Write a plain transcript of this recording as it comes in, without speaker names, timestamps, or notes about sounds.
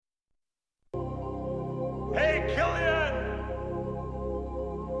Hey, Killian!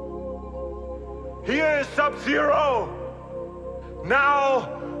 Here is Sub-Zero.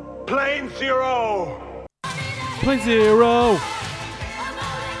 Now, Plane Zero. Plane Zero.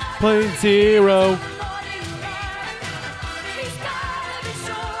 Plane Zero.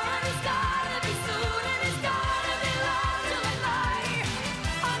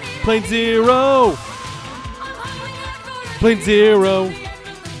 Plane Zero. Plane Zero.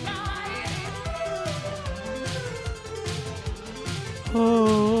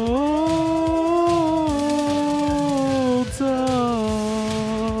 Holds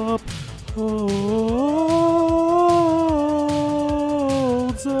up.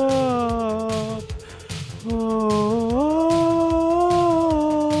 Holds up.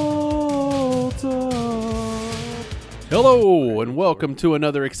 Holds up. Hello, and welcome to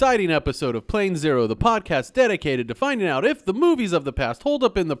another exciting episode of Plane Zero, the podcast dedicated to finding out if the movies of the past hold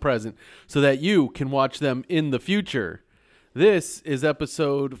up in the present so that you can watch them in the future. This is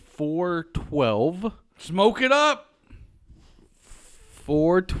episode 412. Smoke it up.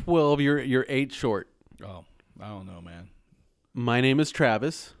 412. You're 8 short. Oh, I don't know, man. My name is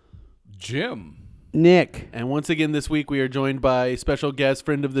Travis. Jim. Nick. And once again this week we are joined by special guest,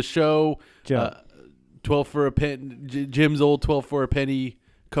 friend of the show, Joe. 12 for a pen, Jim's old 12 for a penny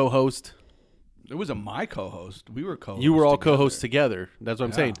co-host. It wasn't my co-host. We were co-hosts. You were all together. co-hosts together. That's what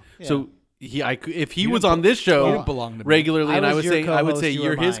I'm saying. Yeah. So if he You was didn't on this you show didn't belong to me. regularly, and I would your say I would co-host, say you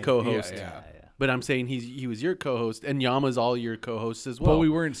you're were his mine. co-host. Yeah. But I'm saying he was your co-host, and Yama's all your co-hosts as well. But we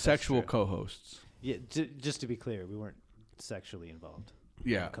weren't sexual co-hosts. Yeah, just to be clear, we weren't sexually involved.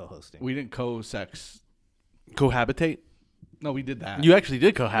 Yeah. Co-hosting. We didn't co-sex. cohabitate. No, we did that. You actually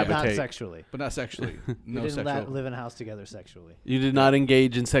did Not cohabitate. sexually. But not sexually. No We didn't sexual. live in a house together sexually. You did not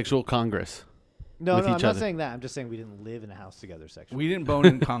engage in sexual congress. No, With I'm each not other. saying that. I'm just saying we didn't live in a house together sexually. We didn't bone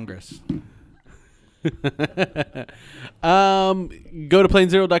in Congress. Go to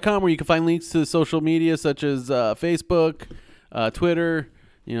planezero.com where you can find links to social media such as Facebook, Twitter.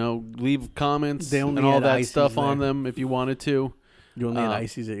 Leave comments They only and all had that ices stuff on there. them if you wanted to. You only had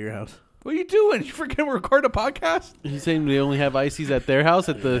ices at your house. What are you doing? You freaking record a podcast? He's saying they only have ices at their house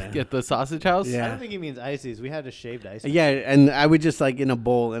at the sausage house. Yeah. I don't think he means ices. We had a shaved ice. Yeah, and I would just like in a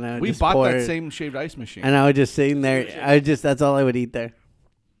bowl, and I would We just bought pour that it, same shaved ice machine. and I would just sitting there. That's all I would eat there.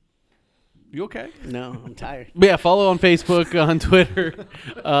 You okay? No, I'm tired. But yeah, follow on Facebook, on Twitter.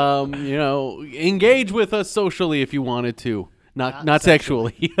 Engage with us socially if you wanted to, not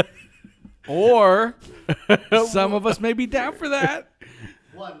sexually. Or some of us may be down for that.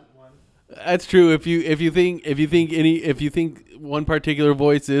 One. That's true. If you think one particular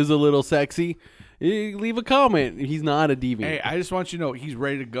voice is a little sexy, leave a comment. He's not a deviant. Hey, I just want you to know he's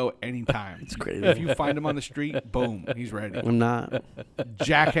ready to go anytime. It's crazy. If you find him on the street, boom, he's ready. I'm not.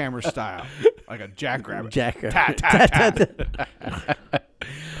 Jackhammer style, like a jackrabbit. Jacker. Tat, tat, tat.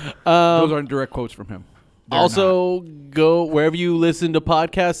 Those aren't direct quotes from him. They're Also, go wherever you listen to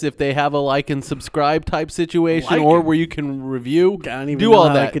podcasts. If they have a like and subscribe type situation, Like or it. where you can review, I don't even do know all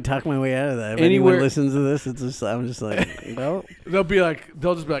how that. I could talk my way out of that. If Anywhere- anyone listens to this, I'm just like, well, they'll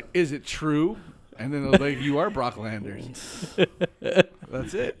just be like, "Is it true?" And then they'll be like, "You are Brock Landers."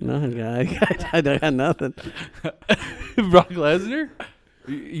 That's it. no, I don't got nothing. Brock Lesnar.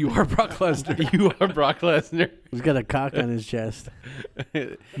 You are Brock Lesnar. You are Brock Lesnar. He's got a cock on his chest.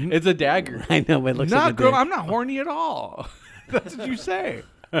 It's a dagger. I know, but it looks Not like a girl. dick. I'm not horny at all. That's what you say.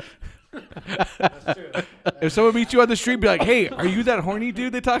 If someone meets you on the street, be like, "Hey, are you that horny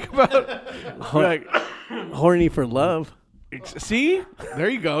dude they talk about?" Be like, horny for love. see, there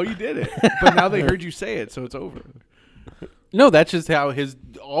you go, you did it. But now they heard you say it, so it's over. No, that's just how his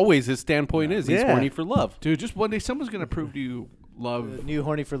standpoint is. He's Yeah. horny for love. Dude, just one day someone's gonna prove to you love. New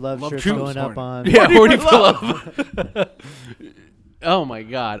Horny for Love Love shirts Trump's going up horny. on. Yeah, horny for love. Oh my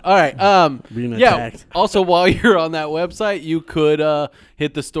God! All right. Being Yeah. attacked. Also, while you're on that website, you could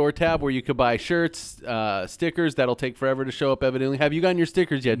hit the store tab where you could buy shirts, stickers. That'll take forever to show up. Evidently, have you gotten your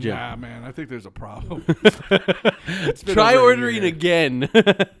stickers yet, Jim? Nah, man, I think there's a problem. Try over a ordering year. again.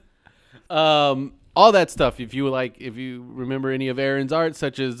 All that stuff. If you remember any of Aaron's art,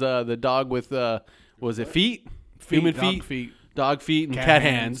 such as the dog with was it feet? Human dog feet, dog feet, and Cat cat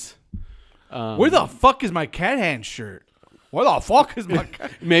hands. hands. Where the fuck is my cat hand shirt? Where the fuck is my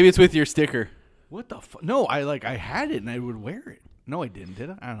cat? Maybe it's with your sticker. What the fuck? No, I had it and I would wear it. No, I didn't, did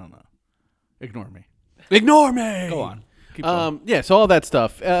I? I don't know. Ignore me. Ignore me. Go on. Keep going. Yeah, so all that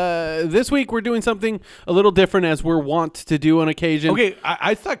stuff. This week we're doing something a little different as we're wont to do on occasion. Okay,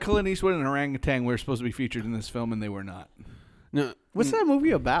 I thought Clint Eastwood and orangutan were supposed to be featured in this film, and they were not. No, What's that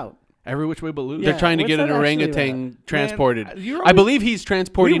movie about? Every Which Way But Loose. They're trying to what's get an that actually orangutan transported. you're I always- believe he's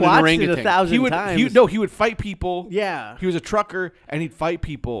transporting We an watched it orangutan. 1,000 He would. times. He would fight people. Yeah. He was a trucker and he'd fight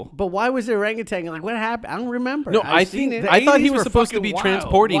people. But why was there orangutan? Like, what happened? I don't remember. No, I've I seen think it. I thought he 80s was were supposed to fucking be wild.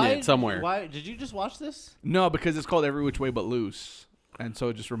 transporting it somewhere. Why did you just watch this? No, because it's called Every Which Way But Loose, and so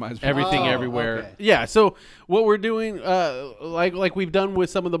it just reminds me. Everything Oh, everywhere. okay. Yeah. So what we're doing, like we've done with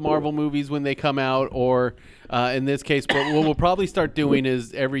some of the Marvel movies when they come out, or in this case, what we'll probably start doing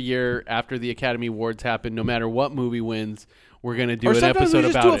is every year after the Academy Awards happen, no matter what movie wins, we're gonna do Or an sometimes episode we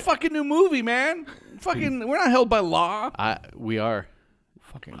just about do a it. fucking new movie, man. Fucking, we're not held by law. We are.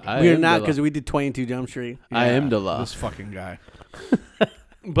 Fucking, I We're am not the because law. we did 22 Jump Street. I am the law. This fucking guy.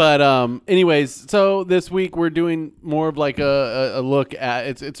 But anyways, so this week we're doing more of like a look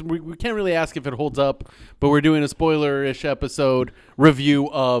at we can't really ask if it holds up, but we're doing a spoiler-ish episode review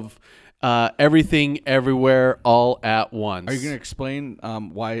of Everything Everywhere All at Once. Are you gonna explain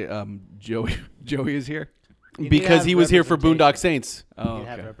why Joey is here? You need to Because have he was here for representation. Boondock Saints. Oh, You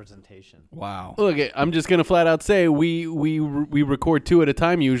have okay. representation. Wow. Look, I'm just gonna flat out say we record 2 at a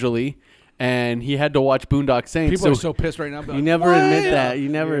time usually, and he had to watch Boondock Saints. People are so pissed right now. You never admit that. You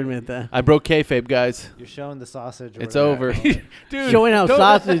never admit that. I broke kayfabe, guys. You're showing the sausage. Or It's whatever. over. Dude, Showing how don't-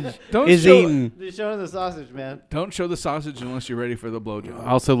 sausage don't is show- eaten. You're showing the sausage, man. Don't show the sausage unless you're ready for the blowjob.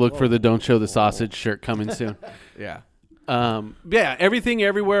 Also look for the Don't Show the Sausage shirt coming soon. Yeah. Yeah, Everything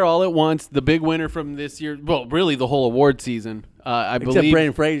Everywhere All at Once, the big winner from this year. Well, really the whole award season. I Except believe.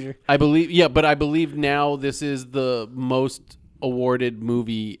 Brendan Fraser. I believe. Yeah, but I believe now this is the most awarded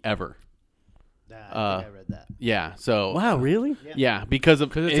movie ever. Nah, I think I read that. Yeah. So. Wow, really? Yeah, because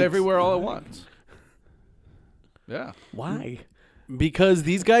Because it's everywhere all at once. Yeah. Why? Because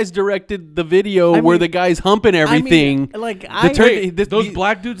these guys directed the video I where mean- the guy's humping everything. like, The I- turn- Wait, this- those the-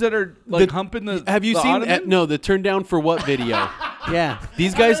 black dudes that are like the- humping the. Have you the seen? ottoman? No, the Turn Down for What video. Yeah.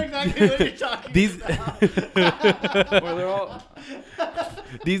 These guys. exactly what you're talking These. Where they're all.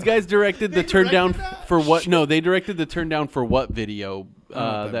 These guys directed the Turn Down directed for What? No, they directed the Turn Down for What video. know what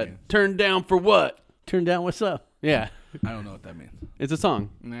that That means. Turn Down for What? Turn down. What's up? Yeah, I don't know what that means. it's a song.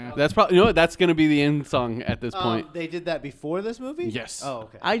 Nah. That's probably that's going to be the end song at this point. They did that before this movie? Yes. Oh,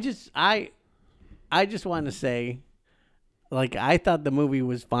 okay. I just want to say, like, I thought the movie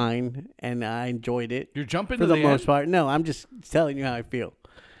was fine and I enjoyed it You're jumping for to the the most end? part. No, I'm just telling you how I feel.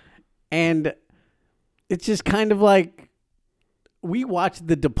 And it's just kind of like we watched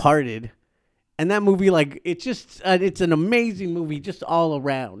The Departed, and that movie, like, it's just it's an amazing movie just all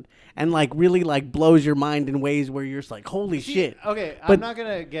around, and like really like blows your mind in ways where you're just like, holy See, shit. Okay, But- I'm not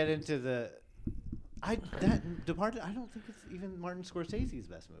gonna get into the. That Departed. I don't think it's even Martin Scorsese's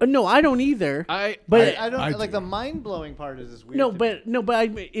best movie. No, I don't either. I But I don't I like do. the mind blowing part is this weird. No, to me. but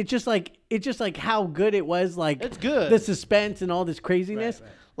it's just like how good it was. Like It's good. the suspense and all this craziness. Right,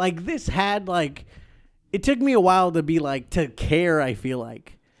 right. Like this had like, it took me a while to be like to care. I feel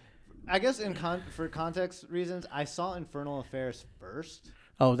like. I guess for context reasons, I saw Infernal Affairs first.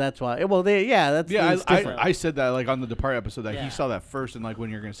 Oh, that's why. Well, that's Yeah, it's different. I said that like on the Depart episode that Yeah. he saw that first, and like when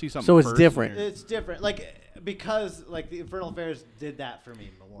you're gonna see something, So it's first, different. you're- It's different, like because like the Infernal Affairs did that for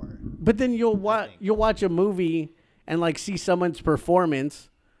me more. But then think. you'll watch a movie and like see someone's performance,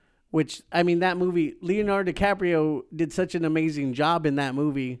 which I mean that movie Leonardo DiCaprio did such an amazing job in that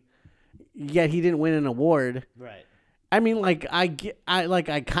movie, yet he didn't win an award. Right. I mean, like I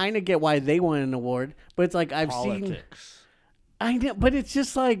kind of get why they won an award, but it's like I've seen. I know, but it's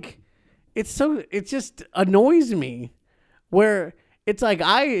just like it just annoys me, where it's like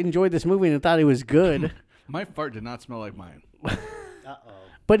I enjoyed this movie and thought it was good, my fart did not smell like mine. Uh-oh.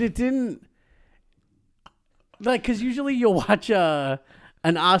 but it didn't. Like, because usually you'll watch an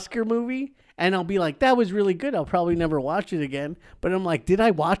Oscar movie and I'll be like, that was really good. I'll probably never watch it again. But I'm like, did I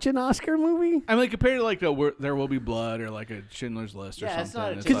watch an Oscar movie? I mean, like, compared to like There Will Be Blood or like a Schindler's List or Yeah, it's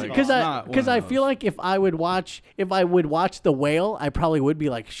not something. a It's typical- like, Because it's not one of I those. feel like if I would watch The Whale, I probably would be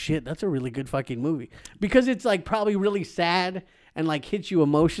like, shit, that's a really good fucking movie. Because it's like probably really sad and like hits you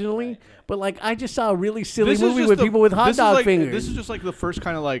emotionally. But like I just saw a really silly This is movie just with the- people with hot this is dog like- fingers. This is just like the first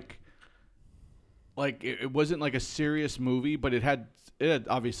kind of like it wasn't like a serious movie, but it had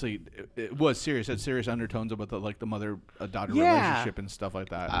obviously it was serious. It had serious undertones about the mother daughter Yeah. relationship and stuff like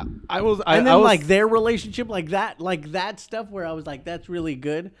that. and then like their relationship, like that stuff where I was like, that's really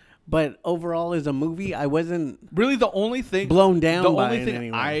good. But overall, as a movie, I wasn't. Really, the only thing Blown down The by only it thing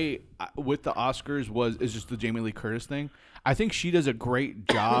anyway. I with the Oscars is just the Jamie Lee Curtis thing. I think she does a great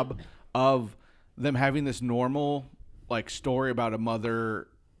job of them having this normal like story about a mother,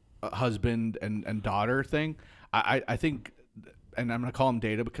 husband, and daughter thing. I think, and I'm gonna call him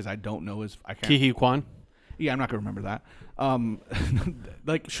Data because I don't know his. I can't. Ki Kwan. Yeah, I'm not gonna remember that.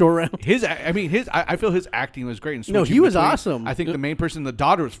 Like Short Round. I feel his acting was great. And No, switching he was between- awesome. I think the main person, the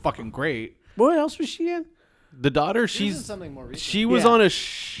daughter, was fucking great. What else was she in? The daughter, This is she's something more recent. she was Yeah. on a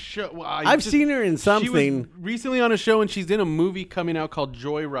show. Well, I've seen her in She something. was recently on a show, and she's in a movie coming out called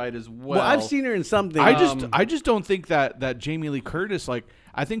Joyride as well. Well, I've seen her in something. I just don't think that Jamie Lee Curtis, like,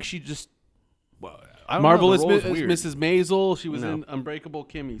 I think she just. Well, I don't Marvelous know, the role is weird. Mrs. Maisel. She was No. in Unbreakable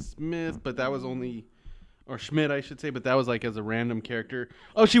Kimmy Smith, but that was only, or Schmidt, I should say, but that was like as a random character.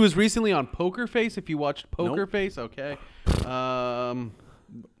 Oh, she was recently on Poker Face. If you watched Poker Nope. Face, okay.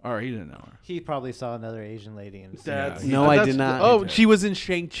 Or he didn't know her. He probably saw another Asian lady and That's, No, I that's- did not. Oh, she was in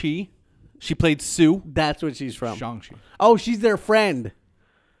Shang-Chi. She played Sue. That's what she's from. Shang-Chi. Oh, she's their friend.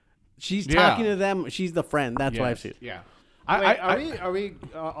 She's Yeah. talking to them. She's the friend. That's what I've seen. Yeah. Wait, are we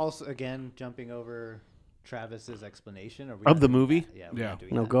also again jumping over Travis's explanation? Are we Of not the doing movie? that? Yeah, we're Yeah. not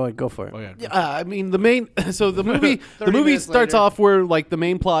doing No, that. go ahead. Go for it. Oh yeah. I mean, the main. So the movie, the 30 movie minutes starts later. off where like the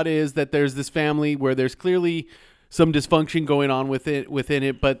main plot is that there's this family where there's clearly some dysfunction going on within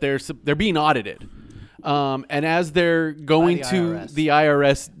it, but they're being audited. And as they're going the to IRS. the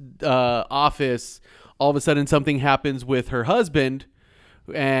IRS office, all of a sudden something happens with her husband,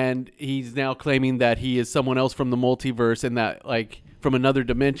 and he's now claiming that he is someone else from the multiverse and that like from another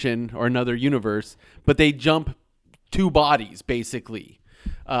dimension or another universe. But they jump 2 bodies basically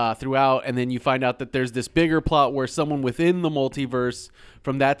throughout, and then you find out that there's this bigger plot where someone within the multiverse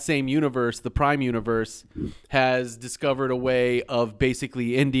from that same universe, the Prime universe, has discovered a way of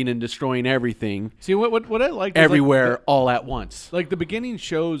basically ending and destroying everything See what I like everywhere all at once. Like the beginning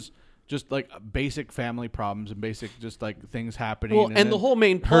shows just like basic family problems and basic just like things happening. Well, and then the whole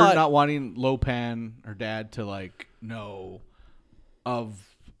main her plot- not wanting Lopan, her dad, to like know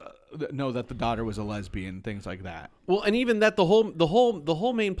that the daughter was a lesbian, things like that. Well, and even that the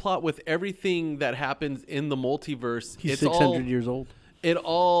whole main plot with everything that happens in the multiverse, He's it's 600 all years old.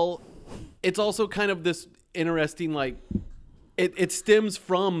 it's also kind of this interesting like it stems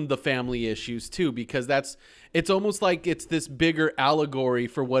from the family issues too, because it's almost like it's this bigger allegory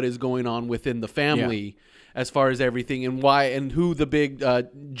for what is going on within the family as far as everything and why and who the big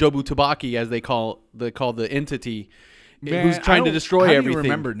Jobu Tabaki, as they call the entity, who's trying to destroy how do you everything.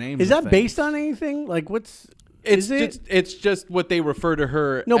 remember names? Is of that things? based on anything? Like, what's? It's just what they refer to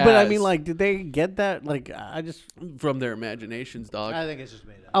her. No, but I as mean, like, did they get that? Like, I just. from their imaginations, dog. I think it's just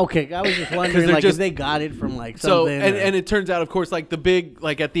made up. Okay, I was just wondering, they're like, just- if they got it from like So something. and it turns out, of course, like the big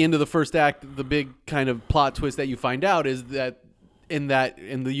like at the end of the first act, the big kind of plot twist that you find out is that in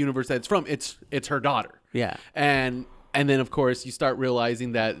the universe that it's from, it's her daughter. Yeah. And then of course you start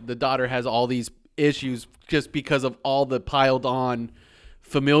realizing that the daughter has all these issues just because of all the piled on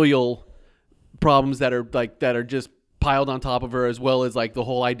familial problems that are just piled on top of her, as well as like the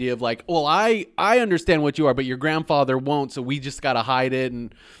whole idea of like, well, I understand what you are, but your grandfather won't, so we just gotta hide it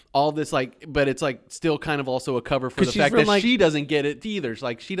and all this like, but it's like still kind of also a cover for 'Cause the she's fact from, that like- she doesn't get it either. It's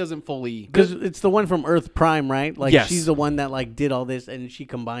like she doesn't fully, Because it's the one from Earth Prime, right? Like, Yes. she's the one that like did all this, and she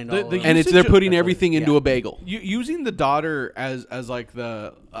combined all. The of usage and it. they're of- putting That's what- everything into yeah. a bagel. Using the daughter as like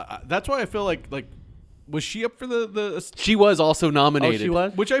the that's why I feel like was she up for the She was also nominated. Oh, she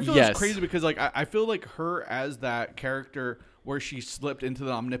was? which I feel Yes. is crazy because like I feel like her as that character where she slipped into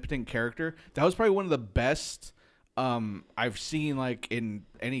the omnipotent character, that was probably one of the best I've seen like in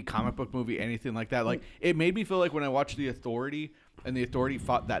any comic book movie, anything like that. Like it made me feel like when I watched The Authority and The Authority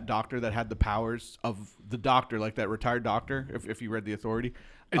fought that doctor that had the powers of the doctor, like that retired doctor, if you read The Authority.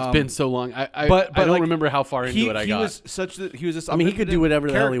 It's been so long. I but don't like, remember how far into it I he got. was such that he was this. I mean, he could do whatever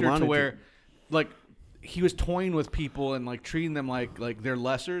the hell he character wanted to to. where, like, he was toying with people and like treating them like they're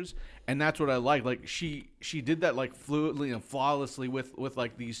lessers, and that's what I like. Like she did that like fluidly and flawlessly with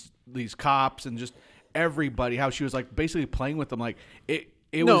like these cops and just everybody. How she was like basically playing with them. Like it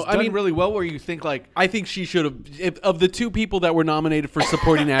No, was I done mean- really well. Where you think like I think she should have. Of the 2 people that were nominated for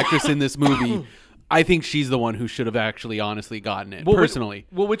supporting actress in this movie, I think she's the one who should have actually honestly gotten it. Well, personally,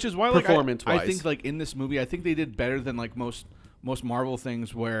 which is why like performance-wise. I think like in this movie, I think they did better than like most Marvel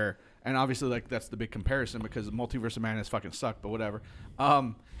things where, and obviously like that's the big comparison because Multiverse of Madness fucking sucked, but whatever.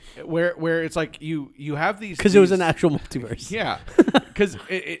 Where it's like you have these because it was these- an actual multiverse. yeah, because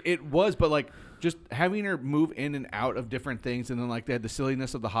it was, but like just having her move in and out of different things, and then like they had the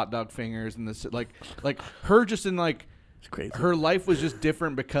silliness of the hot dog fingers and this like her just in like. It's crazy. Her life was just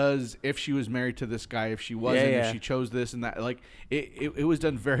different because if she was married to this guy, if she wasn't, Yeah. if she chose this and that, like it was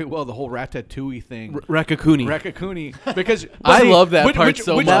done very well. The whole Ratatouille thing, Raccacoonie. Raccacoonie, because I love that part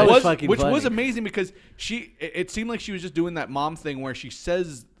so which much. That was fucking which was funny. amazing because it seemed like she was just doing that mom thing where she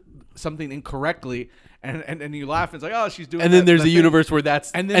says something incorrectly, and you laugh. And it's like, oh, she's doing. And then there's that a thing. universe where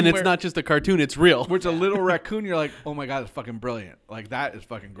that's And and, then it's where- not just a cartoon; it's real. Where it's a little raccoon. You're like, oh my god, it's fucking brilliant. Like that is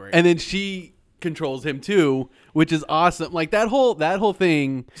fucking great. And then she controls him too, which is awesome. Like that whole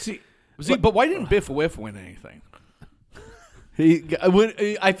thing. see, but why didn't Biff Whiff win anything?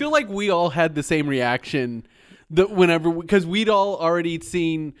 I feel like we all had the same reaction whenever, because we'd all already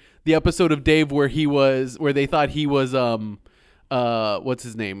seen the episode of Dave where they thought he was what's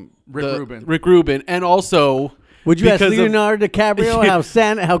his name, Rick Rubin, and also Would you ask because of- Leonardo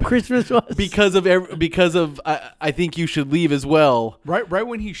DiCaprio how Christmas was? because of I think you should leave as well. Right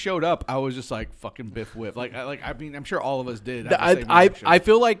when he showed up, I was just like fucking Biff Whiff. I mean, I'm sure all of us did. have the same reaction. I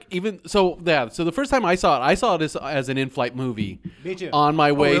feel like even so the first time I saw it as an in-flight movie. Me too. On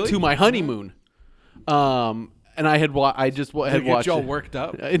my way really? to my honeymoon. And I had had Did it watched get y'all it. worked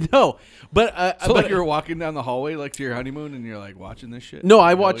up. No, but So but like you were walking down the hallway like to your honeymoon, and you're like watching this shit. no, I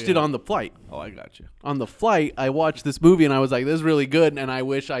Hell watched it yeah. on the flight. Oh, I got you. On the flight, I watched this movie and I was like, "This is really good." And I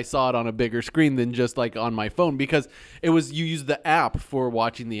wish I saw it on a bigger screen than just like on my phone, because you use the app for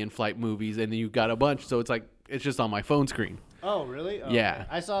watching the in-flight movies, and then you've got a bunch, so it's just on my phone screen. Oh, really? Oh, Yeah. okay.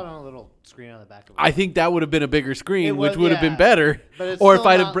 I saw it on a little screen on the back of it. I think that would have been a bigger screen, It which was- would have been yeah. better. But it's Or if still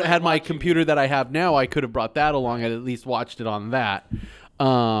I not, like, had my watching computer that I have now, I could have brought that along and at least watched it on that.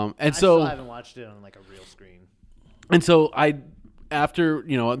 And I so still haven't watched it on like a real screen. And so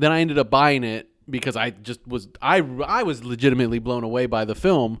then I ended up buying it because I was legitimately blown away by the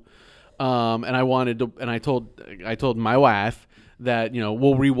film. And I told my wife that,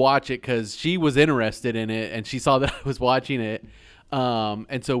 we'll rewatch it because she was interested in it and she saw that I was watching it.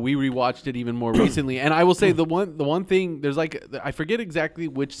 And so we rewatched it even more recently. And I will say the one thing, there's like, I forget exactly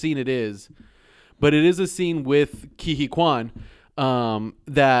which scene it is, but it is a scene with Ke Huy Quan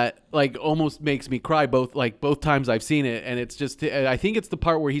that like almost makes me cry both times I've seen it. And it's just, I think it's the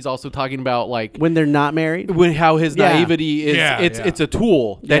part where he's also talking about like when they're not married. how his Yeah. naivety is, Yeah, it's a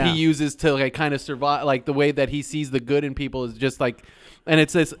tool that Yeah. he uses to like kind of survive. Like the way that he sees the good in people is just like, and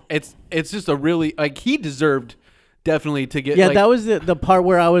it's just a really, like, he deserved definitely to get. Yeah, like, that was the part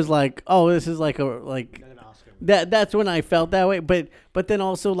where I was like, oh, this is like An Oscar. that's when I felt that way. But then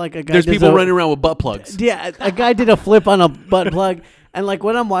also like a guy. there's does people a- running around with butt plugs. Yeah, a guy did a flip on a butt plug, and like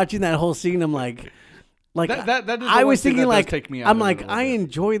when I'm watching that whole scene, I'm like That is the I one was thing thinking that does like take me out I'm of it a like little I bit.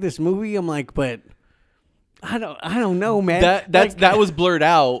 enjoy this movie. I'm like, but I don't know, man. That was blurred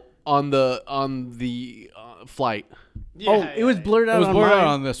out on the flight. it was blurred It out was on blurred out mine.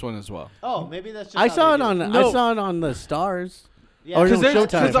 on this one as well. Oh, maybe that's just I how saw they it do on No. I saw it on the stars. Yeah. Or Because no,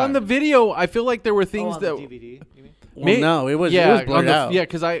 Showtime. Because on the video, I feel like there were things on that. the DVD, you mean? Well, no, it was on blurred out. Yeah,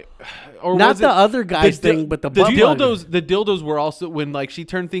 because or Not was the it- other guy's the dil- thing, but the the butt plug. dildos. The dildos were also when like she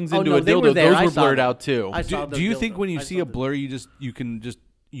turned things Oh, into no, a they dildo. were there. Those I were saw blurred them. out too. I saw the Do you dildo. think when you I see saw a blur, you can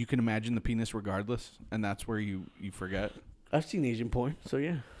imagine the penis regardless, and that's where you forget? I've seen Asian porn, so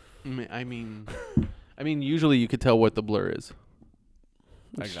yeah. I mean, usually you could tell what the blur is.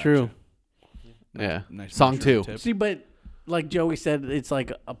 I It's got true. you. Yeah. Nice Song mushroom 2. tip. See, but like Joey said, it's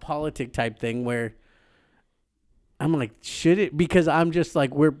like a politic type thing where I'm like, should it? Because I'm just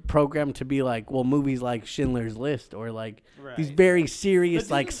like, we're programmed to be like, well, movies like Schindler's List or like these Right. very serious,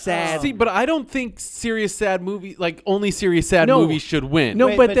 But like didn't, sad. See, but I don't think serious sad movie, like only serious sad No. movies should win. No,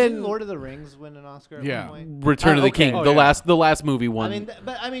 Wait, but didn't then- Lord of the Rings win an Oscar at Yeah. one point? Return of the okay. King, Oh, the yeah. last movie won.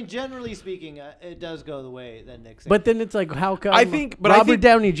 I mean, generally speaking, it does go the way that Nick said. But then it's like, how come I think Robert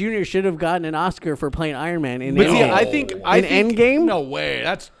Downey Jr. should have gotten an Oscar for playing Iron Man in But see, Endgame? I think in Endgame? No way.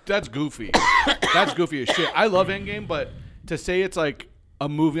 That's goofy. That's goofy as shit. I love Endgame, but to say it's like a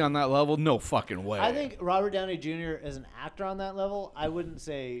movie on that level, no fucking way. I think Robert Downey Jr. as an actor on that level, I wouldn't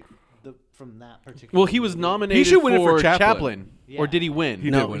say from that particular. well, he was movie. nominated He should win it for for Chaplin. Chaplin. Or Yeah. did he win?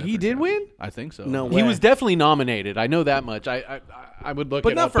 No, it he for did sure. win? I think so. No He way. was definitely nominated. I know that much. I would look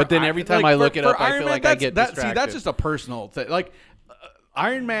But it not up. for But then every time I look it up, I feel like I get distracted. See, that's just a personal thing. Like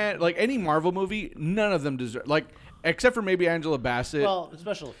Iron Man, like any Marvel movie, none of them deserve. Like except for maybe Angela Bassett. Well,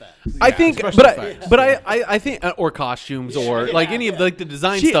 special effects. I Yeah, think, special but effects. I think, or costumes, or Yeah, like any of like the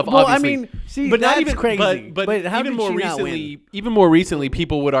design She- stuff. well, I obviously, mean, see, but not that's even crazy. But, But how even did more she not recently, even more recently,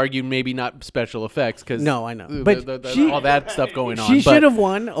 people would argue maybe not special effects because No, I know. But she- all that stuff going on. She but should have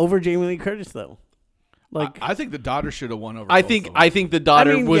won over Jamie Lee Curtis, though. Like, I think the daughter should have won over. I both think of them. I think the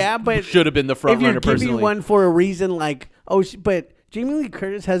daughter but should have been the front if you're runner giving personally. one for a reason, like, but Jamie Lee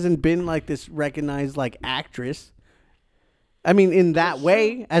Curtis hasn't been like this recognized like actress. I mean, in that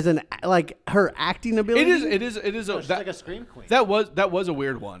way, as an like her acting ability. it is So she's like a scream queen. that was a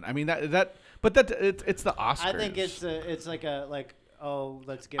weird one. I mean it's the Oscar. I think it's like a oh,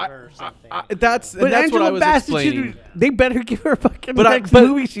 let's give her something. That's But that's what Angela I was Bassett explaining. they better give her fucking But next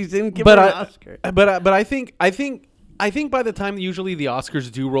movie she's in. Give her an Oscar. But I think by the time usually the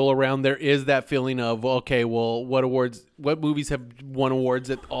Oscars do roll around, there is that feeling of, okay, well, what movies have won awards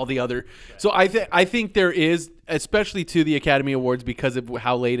at all the other. So I think there is, especially to the Academy Awards, because of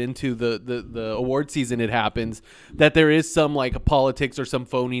how late into the award season it happens, that there is some like politics or some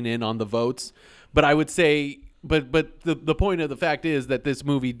phoning in on the votes. But I would say, but the point of the fact is that this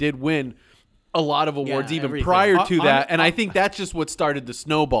movie did win a lot of awards even everything. prior to that, and I think that's just what started the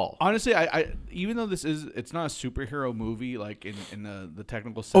snowball. Honestly, I even though it's not a superhero movie like in the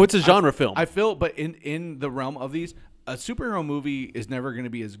technical sense. Oh, it's a genre film. I feel, but in the realm of these, a superhero movie is never going to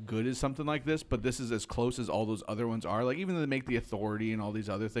be as good as something like this, but this is as close as all those other ones are. Like even though they make The Authority and all these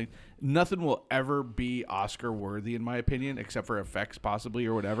other things, nothing will ever be Oscar worthy in my opinion, except for effects possibly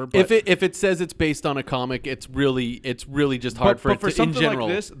or whatever. But If it says it's based on a comic, it's really just hard for it to, something in general.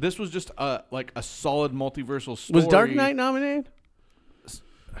 like this was just like a solid multiversal story. Was Dark Knight nominated?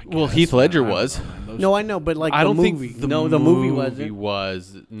 Well, Heath Ledger was. No, I know, but like I don't the movie. think the movie wasn't.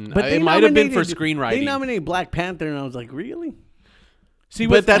 was. But It might have been for They screenwriting. nominated Black Panther, and I was like, really? See,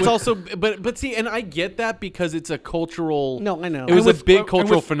 But that's also but see, and I get that because it's a cultural. No, I know. It was And a big and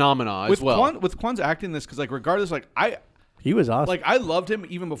cultural phenomena with as well. with Kwan's acting this, because like regardless, like He was awesome. I loved him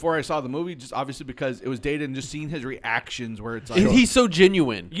even before I saw the movie, just obviously because it was dated and just seeing his reactions where it's like He's so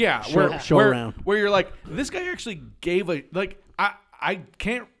genuine. yeah, Show where, around. where you're like, this guy actually gave a like I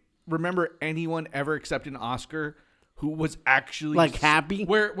can't remember anyone ever accepting an Oscar who was actually Like, happy?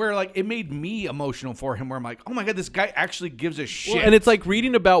 where like it made me emotional for him, where I'm like, oh my god, this guy actually gives a shit. And it's like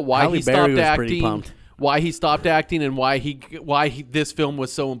reading about why Halle he Berry stopped was pretty acting, pumped. why he stopped acting, and why this film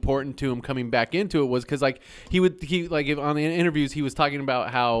was so important to him coming back into it was because like he on the interviews he was talking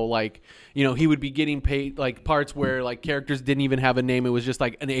about how like he would be getting paid like parts where like characters didn't even have a name, it was just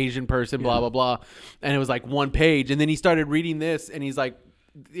like an Asian person, blah blah blah, and it was like one page, and then he started reading this, and he's like,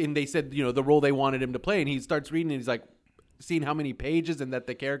 and they said the role they wanted him to play, and he starts reading, and he's like, seeing how many pages and that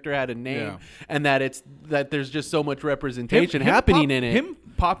the character had a name and that there's just so much representation happening in it. Him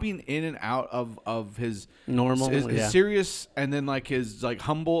popping in and out of his Normal, his serious, and then like his like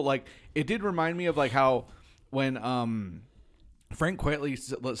humble, like it did remind me of like how when Frank Quitely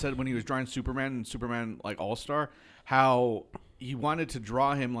said when he was drawing Superman and Superman like All-Star, how he wanted to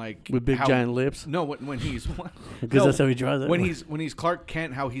draw him like With big giant lips? No, when he's Because that's how he draws it. when he's Clark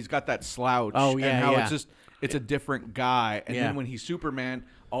Kent, how he's got that slouch. Oh, yeah, and how yeah. it's a different guy. And Yeah. then when he's Superman,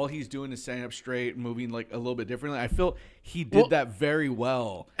 all he's doing is standing up straight and moving like a little bit differently. I feel he did that very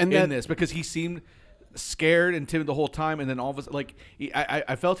well and in this, because he seemed scared and timid the whole time, and then all of a sudden, like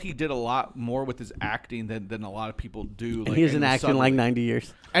I felt he did a lot more with his acting than a lot of people do. and like, he hasn't acted in like subtly. 90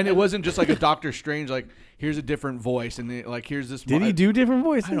 years. And it wasn't just like a Doctor Strange, like here's a different voice, and like here's this. Did he do different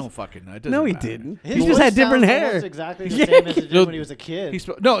voices? I don't fucking know. It doesn't No, he matter. didn't. His He just voice had different sounds hair. almost exactly the Yeah. same as it did No, when he was a kid.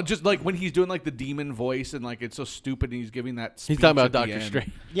 No, just like when he's doing like the demon voice, and like it's so stupid, and he's giving that. He's speech talking about at the Doctor end,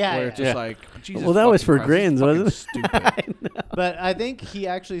 Strange. Yeah, where yeah. it's just like Jesus. Well, that was fucking for Christ, this is grins, fucking wasn't Stupid. But I think he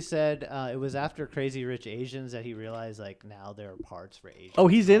actually said it was after Crazy Rich Asians that he realized like now there are parts for Asians. Oh,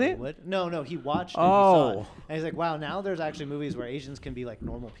 he's in it? Hollywood. No, he watched it. He Oh. saw it. And he's like, wow, now there's actually movies where Asians can be like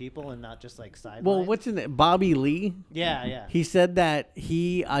normal people and not just like sidelines. Well, what's in it? Bobby Lee? Yeah. He said that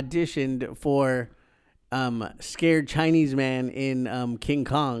he auditioned for scared Chinese man in King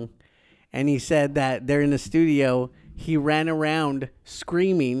Kong, and he said that they're in the studio. He ran around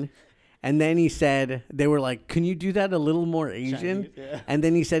screaming, and then he said they were like, "Can you do that a little more Asian?" Chinese, yeah. And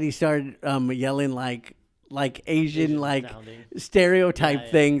then he said he started yelling like Asian like sounding. stereotype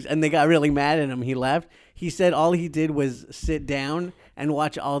Yeah. things, and they got really mad at him. He left. He said all he did was sit down and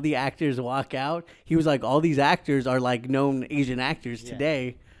watch all the actors walk out. He was like, all these actors are like known Asian actors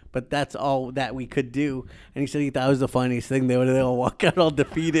today, but that's all that we could do. And he said he thought it was the funniest thing. They would all walk out all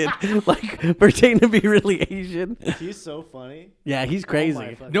defeated, like pretending to be really Asian. He's so funny. Yeah, he's Oh my crazy.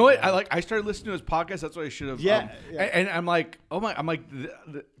 fucking You know what? God. I started listening to his podcast. That's what I should have. Yeah, yeah. And I'm like, oh my, I'm like,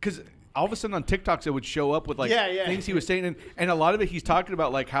 because all of a sudden on TikToks it would show up with like Yeah. things he was saying, and a lot of it he's talking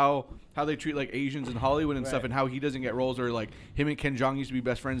about like how they treat like Asians in Hollywood and stuff, Right. and how he doesn't get roles, or like him and Ken Jeong used to be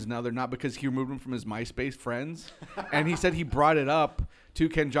best friends, and now they're not because he removed him from his MySpace friends. And he said he brought it up to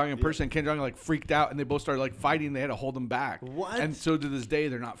Ken Jeong in person, and Ken Jeong like freaked out, and they both started like fighting. And they had to hold him back. What? And so to this day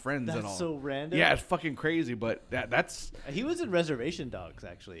they're not friends at That's all. so random. Yeah, it's fucking crazy, but that's He was in Reservation Dogs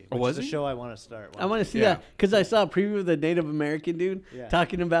actually. Oh, Which was is a he? show I want to start. I want to see Yeah. that because I saw a preview of the Native American dude Yeah.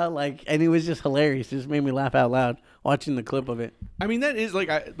 talking about and it was just hilarious. It just made me laugh out loud watching the clip of it. I mean, that is like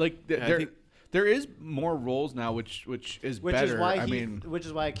I think- there is more roles now, which is better. Is why I mean, which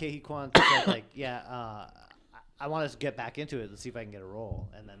is why Ke Huy Quan said like, yeah, I want to get back into it and see if I can get a role,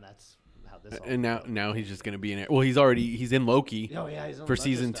 and then that's how this. All And goes. now he's just gonna be in it. Well, he's in Loki Oh yeah, he's on a for bunch of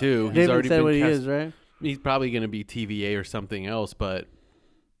season stuff, 2. yeah. He's David already said been what he cast. is, right? He's probably gonna be TVA or something else, but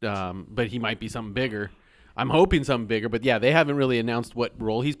he might be something bigger. I'm hoping something bigger, but yeah, they haven't really announced what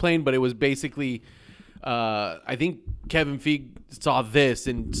role he's playing. But it was basically, I think Kevin Feige saw this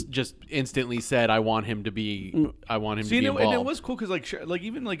and just instantly said, "I want him to be. I want him to be involved." And it was cool because like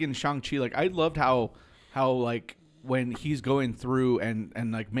even like in Shang-Chi, like I loved how like when he's going through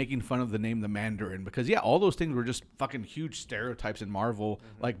and like making fun of the name the Mandarin, because yeah, all those things were just fucking huge stereotypes in Marvel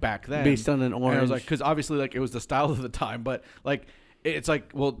like back then, Based on an And I was orange. like, because obviously like it was the style of the time, but like. It's like,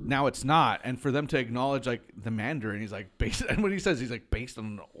 well, now it's not, and for them to acknowledge like the Mandarin, he's like based, and what he says, he's like based on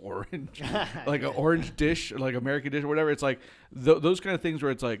an orange, like an orange dish, or like American dish or whatever. It's like those kind of things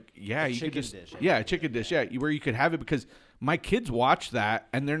where it's like, yeah, you could chicken just, dish, I yeah, a chicken dish, yeah, where you could have it because my kids watch that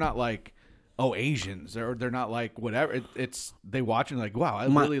and they're not like, oh, Asians, or they're not like whatever. It's they watch and like, wow, I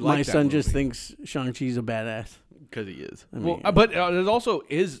really like my that son movie. just thinks Shang-Chi's a badass. because he is. I mean, Well, but it also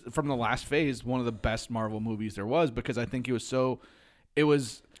is from the last phase one of the best Marvel movies there was, because I think it was so. It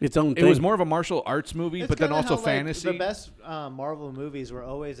was its own It thing. was more of a martial arts movie, It's but then kinda also how, like, fantasy. the best Marvel movies were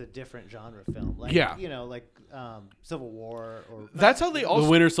always a different genre film. Like, Yeah. you know, like Civil War or That's how they all. The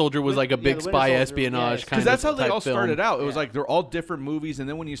Winter Soldier was like a Yeah, big the Winter spy Soldier, espionage yeah, kind because of that's how they type all started film. out. It was Yeah. like they're all different movies, and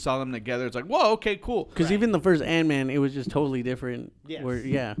then when you saw them together, it's like, whoa, okay, cool. Because even the first Ant-Man, it was just totally different. Yes.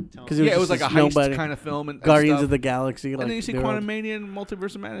 Yeah, Totally. because Yeah, it was like a heist kind of film, and Guardians stuff. of the Galaxy. And like, then you see they're all- Quantumania and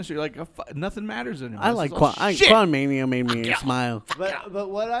Multiverse of Madness. You're like, nothing matters anymore. I This like is all shit. Quantumania made me smile. But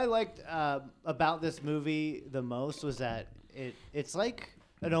what I liked about this movie the most was that it's like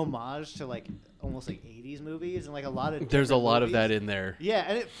an homage to like almost like 80s movies and like a lot of There's a different lot of movies. that in there. Yeah,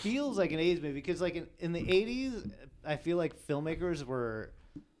 and it feels like an 80s movie because like in the 80s I feel like filmmakers were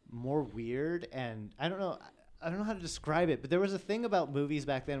more weird, and I don't know how to describe it, but there was a thing about movies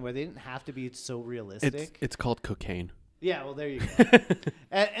back then where they didn't have to be so realistic. It's called cocaine. Yeah, well there you go.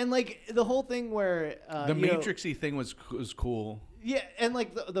 and like the whole thing where The you know, Matrixy thing was cool. yeah, and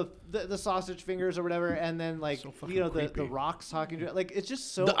like the sausage fingers or whatever, and then like So fucking you know creepy. the rocks talking to it. Like it's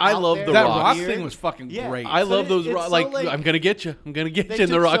just so. I out love there The That and Rock. rock weird. thing was fucking Yeah. great. I So love those. it's so, Like, like, I'm gonna get you. I'm gonna get They you.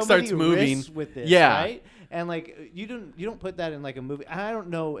 And the took rock so starts many moving. risks with this, Yeah. right? And like you don't put that in like a movie. I don't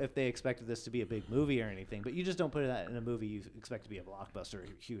know if they expected this to be a big movie or anything, but you just don't put that in a movie you expect to be a blockbuster, or a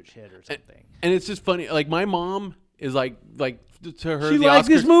huge hit or something. And it's just funny. Like my mom is like to her. She the liked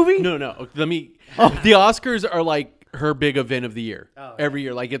this Oscars- movie? No. Let me. The Oscars are like her big event of the year. Oh, Every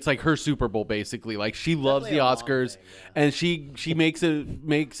year, like it's like her Super Bowl basically. Like she loves the Definitely a long Oscars, thing, yeah. and she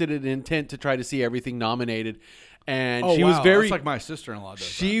makes it an intent to try to see everything nominated. And Oh, she wow. was very. That's like my sister-in-law does.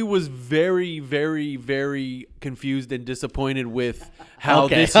 She was very, very, very confused and disappointed with how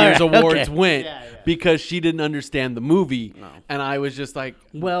Okay, this year's all right, awards okay. went Yeah, yeah. because she didn't understand the movie. And I was just like,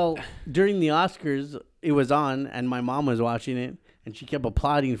 Well, during the Oscars, it was on, and my mom was watching it, and she kept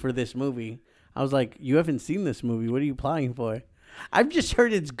applauding for this movie. I was like, "You haven't seen this movie. What are you applauding for?" I've just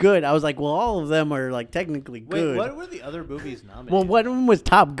heard it's good. I was like, "Well, all of them are like technically Wait, good." what were the other movies nominated? Well, one of them was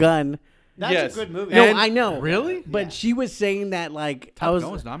Top Gun. That's Yes. a good movie. No, And- I know. Really? But she was saying that like Top I was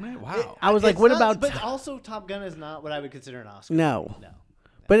Gun was nominated. Wow. I was like, It's "What not- about?" But also, Top Gun is not what I would consider an Oscar. No. No.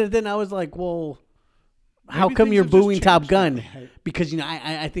 But then I was like, "Well, how Maybe come things you're have just booing Top changed Gun?" Because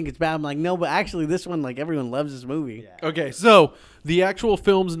I think it's bad. I'm like, "No, but actually, this one like everyone loves this movie." Yeah. okay, so the actual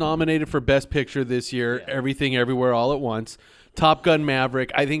films nominated for Best Picture this year, Everything Everywhere All at Once, Top Gun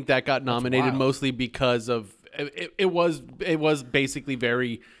Maverick. I think that got nominated wild. mostly because of it was basically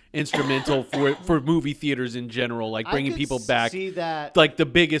very instrumental for movie theaters in general, like I bringing could people back. See that? Like the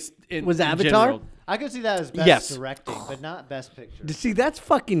biggest Was in Avatar? general. I could see that as best Yes. directing, but not best picture. See, that's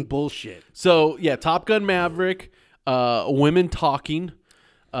fucking bullshit. So yeah, Top Gun Maverick, Women Talking,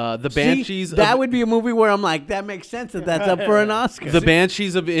 the Banshees. See, that of, would be a movie where I'm like, that makes sense that that's up for an Oscar. the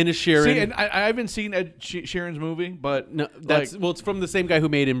Banshees of Inisherin. See, and I haven't seen Ed Sheeran's movie, but No, that's like, well, it's from the same guy who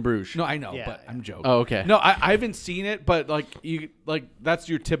made In Bruges. no, I know, Yeah, but yeah. I'm joking. Oh, okay. No, I haven't seen it, but that's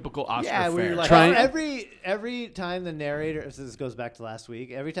your typical Oscar Yeah, where fare. you're like, Trying- Every time the narrator, so this goes back to last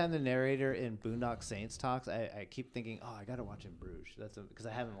week. Every time the narrator in Boondock Saints talks, I keep thinking, oh, I gotta watch In Bruges. That's because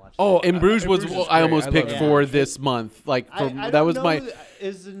I haven't watched. Oh, it. In Bruges In was Bruges is what I great. almost I love picked it. for Yeah. this month. Like I from, don't that was know, my.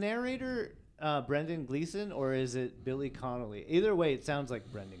 Is the narrator Brendan Gleeson or is it Billy Connolly? Either way, it sounds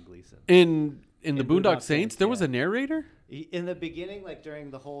like Brendan Gleeson. In the In Boondock Boondock Saints, Saints, there was yeah. a narrator. In the beginning, like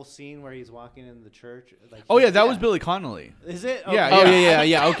during the whole scene where he's walking in the church. Like Oh yeah, that was Billy Connolly. Is it? Yeah, Oh yeah.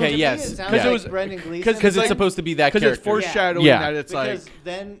 yeah. Okay, To me, yes. It sounds Because it like was- Brendan Gleeson. Because it's like- supposed to be that Because character. it's foreshadowing Yeah. that it's because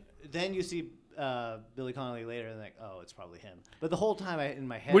like then you see Billy Connolly later, and like, oh, it's probably him. But the whole time, in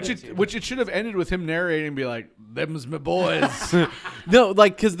my head, Which it should have ended with him narrating and be like, "Them's my boys." No,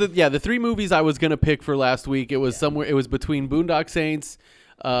 like because the 3 movies I was gonna pick for last week, it was somewhere. It was between Boondock Saints,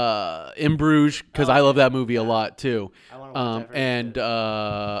 In Bruges, because I love that movie a lot too, I wanna watch that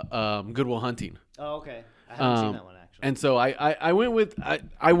and Good Will Hunting. Oh, okay. I haven't seen that one actually. And so I went with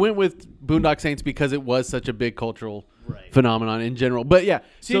I went with Boondock Saints because it was such a big cultural phenomenon in general. But yeah,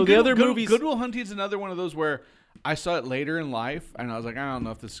 so the other movies, Good Will Hunting is another one of those where I saw it later in life and I was like, I don't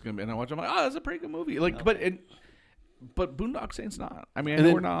know if this is gonna be. And I watched it, I'm like, oh, that's a pretty good movie. Like, but Boondock Saints not. I mean, I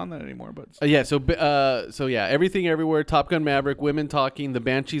know we're not on that anymore, but yeah. So yeah, Everything Everywhere, Top Gun Maverick, Women Talking, The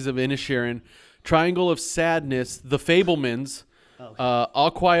Banshees of Inisherin, Triangle of Sadness, The Fabelmans.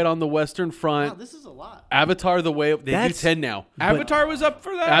 All Quiet on the Western Front. Wow, this is a lot. Avatar: The Way of They do 10 now. Avatar was up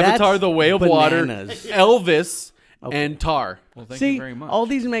for that. Avatar: The Way of bananas. Water, Elvis, and Tar. Well, thank See, you very much. all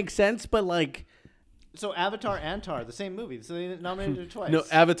these make sense, but like, So Avatar and Tar, the same movie. So they nominated it twice. No,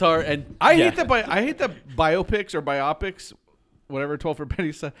 Avatar and I hate that. I hate that biopics or biopics, whatever 12 for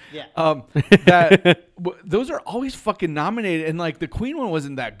Penny said. Yeah. Those are always fucking nominated, and like the Queen one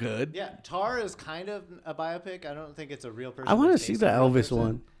wasn't that good. Yeah, Tar is kind of a biopic. I don't think it's a real person. I want to that's see based the on a real Elvis person.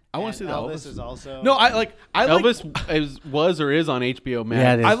 one. I want And to see the Elvis Elvis. is also No, I like Elvis was or is on HBO Max.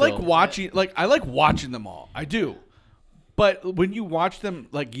 Yeah, it is. I like still. watching. Like I like watching them all. I do. But when you watch them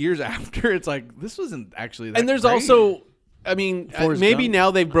like years after, it's like this wasn't actually that And there's great. also, I mean, Forrest maybe Gump.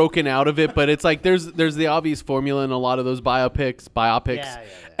 now they've broken out of it, but it's like there's the obvious formula in a lot of those biopics, Yeah.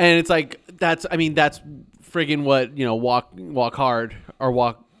 and it's like that's friggin' what Walk Hard or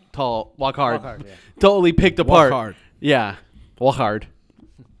Walk Hard, Walk Hard, yeah. totally picked apart. Hard. Yeah, Walk Hard.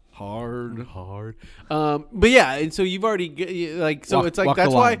 hard. But yeah, and so you've already like so Walk- it's like walk the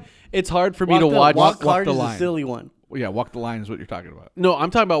that's why line. it's hard for me to watch. Walk Walk Hard the is line. a silly one. Well, yeah, Walk the Line is what you're talking about. No, I'm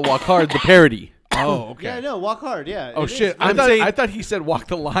talking about Walk Hard, the parody. Oh, okay. Yeah, no, Walk Hard. Yeah. Oh it is. shit! I'm saying- I thought he said Walk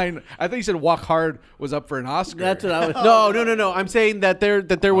the Line. I thought he said Walk Hard was up for an Oscar. That's what I was. No. I'm saying that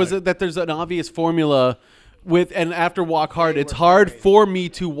there's an obvious formula with, and after Walk Hard, it's hard for me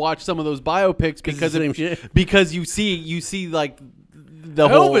to watch some of those biopics because the same shit. because you see like the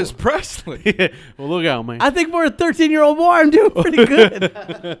whole Elvis Presley. well, look out, man. I think for a 13-year-old boy, I'm doing pretty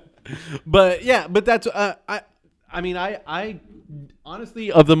good. But yeah, but that's I mean I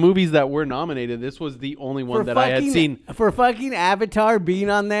honestly, of the movies that were nominated, this was the only one that I had seen. For fucking Avatar being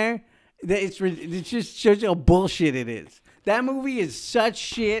on there, it just shows you how bullshit it is. That movie is such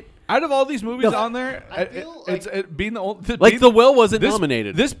shit. Out of all these movies The- on there, I feel it's being the only Like The Whale wasn't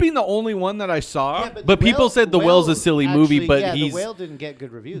nominated. This being the only one that I saw. Yeah, But The people Whale- said The Whale's a silly movie, actually, but yeah, he's- The Whale didn't get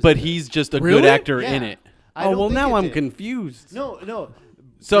good reviews. But either. he's just a Really? good actor Yeah. in it. I Oh don't well, think now it I'm did. confused. No.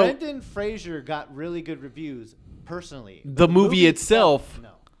 So- Brendan Fraser got really good reviews personally. The movie itself- no.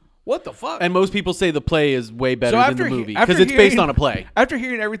 What the fuck? And most people say the play is way better so than after the movie after because it's based hearing- on a play. After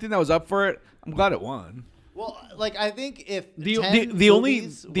hearing everything that was up for it, I'm glad it won. Well, like I think if The 10 only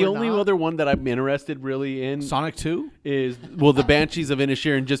movies the were only not- other one that I'm interested really in Sonic 2? is the Banshees of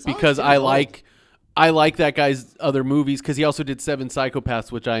Inisherin, just Sonic because 2 I is like that guy's other movies because he also did Seven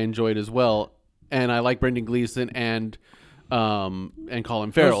Psychopaths, which I enjoyed as well, and I like Brendan Gleeson and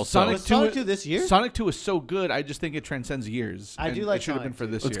Colin Farrell. So Was Sonic 2 this year? Sonic 2 is so good, I just think it transcends years. I do and like it should have been Sonic for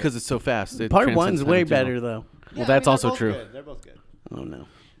 2. this it's year. because it's so fast. It Part transcends one's way time, too. better though. Well, Yeah, that's they're also both true. good. They're both good. Oh no.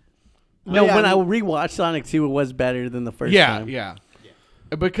 But No, yeah, when I I mean- rewatched Sonic 2, it was better than the first Yeah, time. yeah.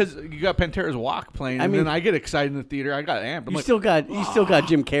 Because you got Pantera's Walk playing, I and mean- then I get excited in the theater. I got amped. I'm You like, still got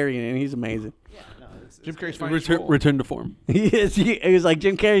Jim Carrey in it, and he's amazing. Yeah, no, it's Jim Carrey's good. fine. Return to form. He is. It was like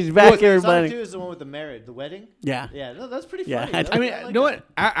Jim Carrey's back, Sonic everybody. 2 is the one with the marriage, the wedding. Yeah. Yeah, no, that's pretty Yeah, funny. I mean, like you know that. what?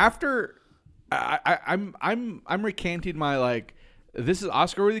 After I'm recanting my like. This is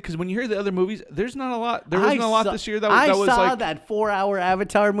Oscar worthy because when you hear the other movies, there's not a lot. There wasn't a lot this year that was I saw like that 4-hour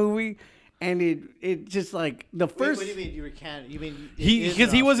Avatar movie, and it just like the Wait, first. what do you mean you recant? You mean it He is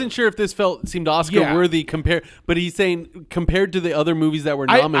because an he Oscar? wasn't sure if this seemed Oscar worthy but he's saying compared to the other movies that were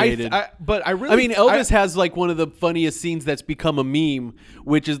nominated. but I really. I mean, Elvis has like one of the funniest scenes that's become a meme,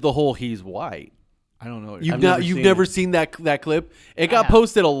 which is the whole "he's white." I don't know. You've never seen that clip. It got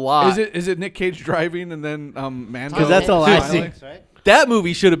posted a lot. Is it Nick Cage driving and then Mando? 'Cause that's all I smiling? see. Right? That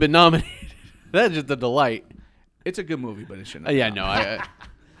movie should have been nominated. That's just a delight. It's a good movie, but it shouldn't. Yeah, no,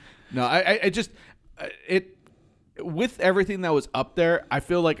 I just it with everything that was up there. I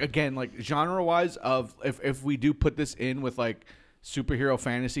feel like again, like genre wise, of if we do put this in with like superhero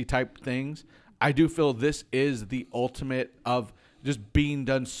fantasy type things, I do feel this is the ultimate of just being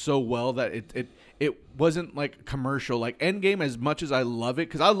done so well that it wasn't like commercial. Like Endgame, as much as I love it,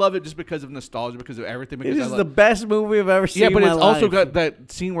 because I love it just because of nostalgia, because of everything. It Because is the best movie I've ever seen. yeah, but in it's my also life. got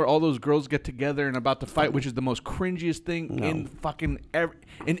that scene where all those girls get together and about to fight, which is the most cringiest thing in fucking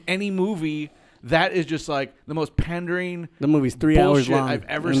in any movie. That is just like the most pandering. The movie's 3 hours bullshit long. I've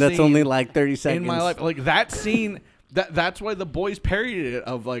ever and that's seen only like 30 seconds in my life. Like that scene. That's why the boys parodied it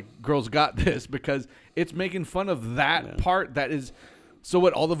of like Girls Got This, because it's making fun of that part that is. So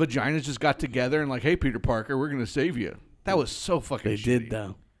what? All the vaginas just got together and like, hey, Peter Parker, we're gonna save you. That was so fucking. They shitty. did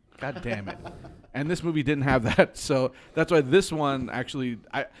though. God damn it. And this movie didn't have that, so that's why this one actually.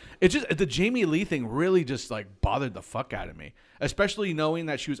 It's just the Jamie Lee thing really just like bothered the fuck out of me, especially knowing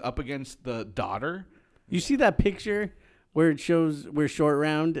that she was up against the daughter. You see that picture where it shows where Short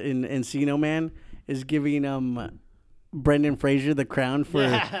Round in Encino Man is giving Brendan Fraser the crown for,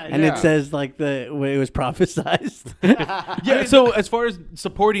 and yeah. it says like the way it was prophesized. Yeah. So as far as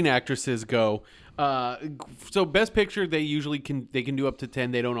supporting actresses go, so Best Picture they usually can do up to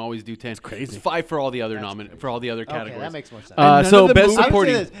 10. They don't always do 10. It's crazy. It's 5 for all the other for all the other Okay, categories. that makes more sense. none So of the Best movies- I would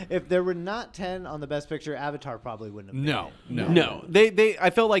Supporting. say this, if there were not 10 on the Best Picture, Avatar probably wouldn't have been. No. No, they. I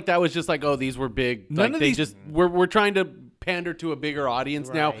felt like that was just like, oh, these were big. None Like of they these- just we're trying to pander to a bigger audience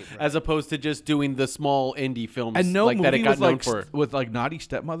now, Right. as opposed to just doing the small indie films And no like movie that it got with known like for. with like naughty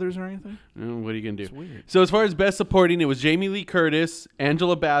stepmothers or anything. What are you gonna do? It's weird. So as far as Best Supporting, it was Jamie Lee Curtis,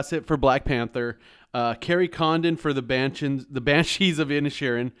 Angela Bassett for Black Panther, Carrie Condon for the Banshees of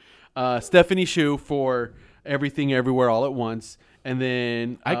Inisherin, Stephanie Hsu for Everything Everywhere All at Once, and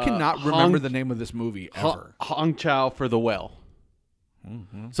then I cannot remember the name of this movie ever. Hong Chow for The Well.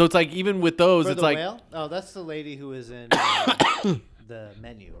 So it's like even with those, For it's the like whale? Oh, that's the lady who was in the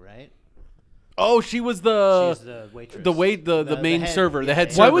menu, right? oh, she was the She's the waitress. the main head- server, the yeah, head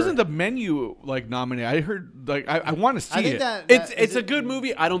yeah. server. Why wasn't the menu like nominated? I heard like I want to see I think it. that It's a good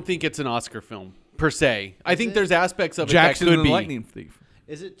movie. I don't think it's an Oscar film per se. I think it? there's aspects of Jackson it that and could the be. Lightning Thief.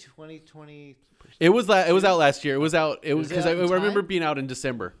 Is it 2020? It was out last year. It was out. It was Is it because I out in remember time? being out in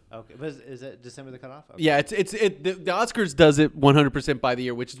December. Okay, but is it December the cutoff? Okay. Yeah, the Oscars does it 100% by the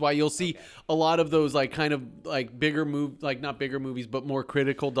year, which is why you'll see a lot of those like kind of like bigger not bigger movies, but more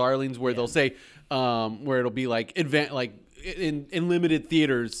critical darlings where they'll say where it'll be like in limited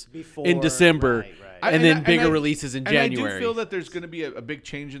theaters Before- in December, right, right. and then I- bigger I- releases in and January. I do feel that there's going to be a big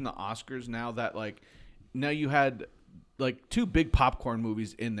change in the Oscars now that like now you had like two big popcorn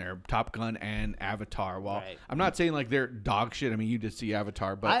movies in there, Top Gun and Avatar. Well, Right. I'm not saying like they're dog shit. I mean, you did see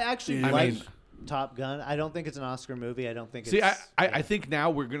Avatar, but I actually I like mean- Top Gun. I don't think it's an Oscar movie. I don't think See, it's. I think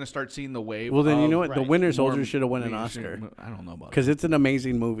now we're going to start seeing the wave. Well, then you of know what? The right. Winter more Soldier should have won an mainstream- Oscar I don't know about because it's an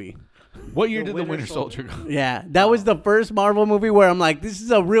amazing movie. that. What year The did the Winter Winter Soldier go? Yeah, that was the first Marvel movie where I'm like, this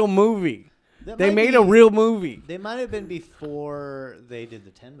is a real movie. That They might made be- a real movie. They might have been before they did the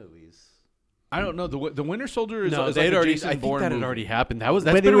 10 movies. I don't know. The Winter Soldier is, no, is they'd like a already. Jason I think Bourne that had movie. already happened. That's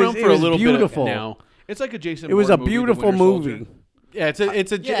But been it was- around it for a was little beautiful. bit now. It's like a Jason. It was a Bourne movie, The beautiful Winter Soldier. movie. Yeah,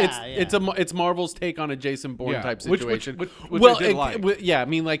 Yeah, it's Marvel's take on a Jason Bourne Yeah, type which- situation. which I well, did like. yeah, I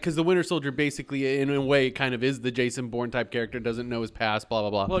mean, like, because the Winter Soldier basically, in a way, kind of is the Jason Bourne type character. Doesn't know his past, blah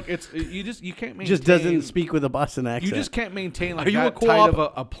blah blah. Look, you can't maintain. Just doesn't speak with a Boston accent. You just can't maintain like Are you a that co-op? tight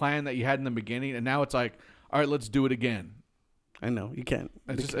of a plan that you had in the beginning, and now it's like, all right, let's do it again. I know you can't.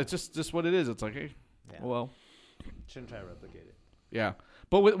 It's just what it is. It's like, hey, Yeah. well, Shouldn't try to replicate it. yeah.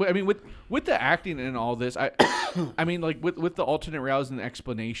 But with the acting and all this, I mean, like with the alternate realities and the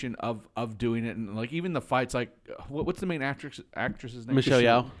explanation of doing it, and like even the fights, like what's the main actress's name? Michelle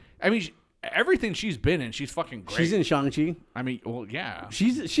Yeoh. I mean, everything she's been in, she's fucking great. She's in Shang-Chi. I mean, well, yeah.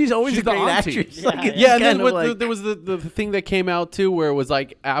 She's always She's a the great auntie. actress. Yeah, Like, it's Yeah, and kind then of like, there was the thing that came out too, where it was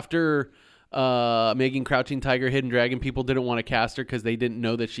like after Megan Crouching Tiger, Hidden Dragon, people didn't want to cast her because they didn't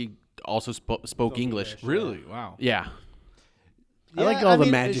know that she also spoke English. Really? Wow. Yeah. I like all the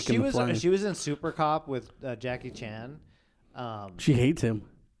magic she and the was, flying. She was in Super Cop with Jackie Chan. she hates him.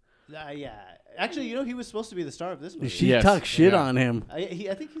 Yeah. Actually, he was supposed to be the star of this movie. She Yes. talks shit Yeah. on him. I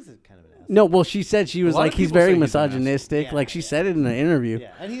think he's a kind of an ass. No, well, she said she was A lot like of he's people very say he's an asshole. misogynistic. Yeah, like she yeah. said it in an interview.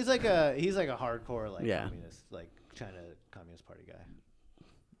 Yeah, and he's like a hardcore like Yeah. communist, like China Communist Party guy.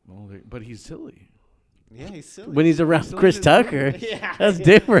 Well, but he's silly. Yeah, he's silly. When he's around Still Chris is- Tucker, yeah, that's I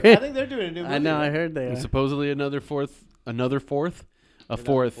different. think they're doing a new movie. I know. I right? heard they And are. supposedly a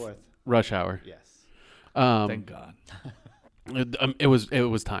fourth Rush Hour. Yes, Thank God. It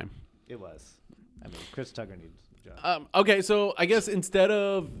was time. it was. I mean, Chris Tucker needs a job. Okay, so I guess instead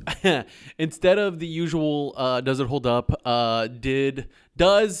of the usual Does It Hold Up,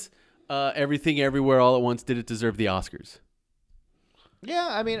 does Everything Everywhere All at Once, did it deserve the Oscars? Yeah,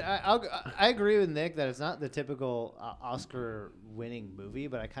 I mean, I agree with Nick that it's not the typical Oscar-winning movie,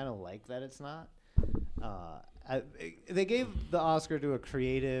 but I kind of like that it's not. They gave the Oscar to a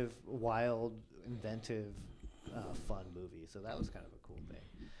creative, wild, inventive, fun movie, so that was kind of a cool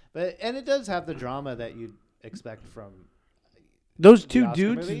thing. And it does have the drama that you'd expect from Those the two Oscar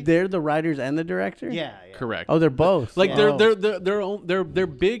dudes, movie? they're the writers and the director. Yeah. Correct. Oh, they're both. Like Oh. their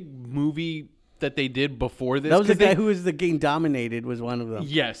big movie that they did before this. That was the 'cause they- guy who was the Game Dominated. Was one of them.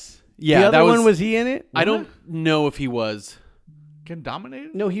 Yes. Yeah. the other that one was he in it? I don't know if he was. Can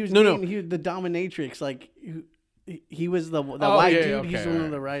dominate? No, he was. No. He was the dominatrix. Like he was the Oh, white yeah, dude. okay, He's one alright.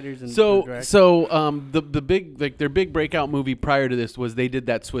 of the writers. And the So director. the big like their big breakout movie prior to this was they did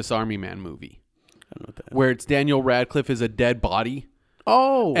that Swiss Army Man movie I don't know what that is. where it's Daniel Radcliffe is a dead body.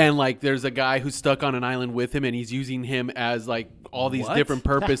 Oh, And like, there's a guy who's stuck on an island with him, and he's using him as like all these What? different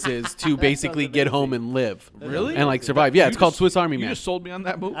purposes to basically get home and live, Really? and like survive. Yeah, You it's called just- Swiss Army You Man. just sold me on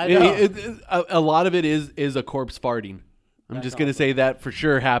that movie. I know. A lot of it is a corpse farting. I'm just gonna say that for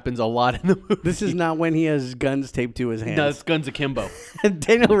sure happens a lot in the movie. this is not when he has guns taped to his hands. No, it's Guns Akimbo.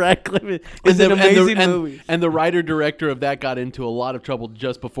 Daniel Radcliffe is an And amazing movie. and the writer director of that got into a lot of trouble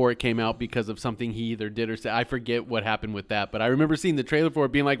just before it came out because of something he either did or said. I forget what happened with that, but I remember seeing the trailer for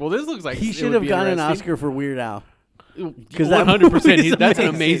it, being like, "Well, this looks like He it should would have be gotten an interesting." Oscar for Weird Al. 'Cause 100%. movie's That's an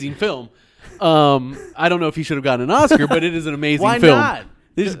amazing. amazing film. I don't know if he should have gotten an Oscar, but it is an amazing Why film. not?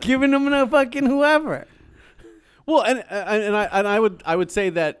 They're just giving him a fucking whoever. Well, and I would say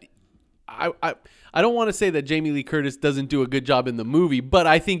that I don't want to say that Jamie Lee Curtis doesn't do a good job in the movie, but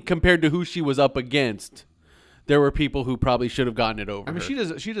I think compared to who she was up against, there were people who probably should have gotten it over. I mean,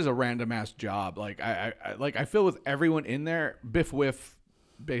 her. she does a random ass job. Like I feel with everyone in there, Biff Whiff,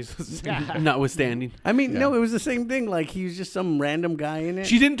 basically. Notwithstanding. I mean, no, it was the same thing. Like he was just some random guy in it.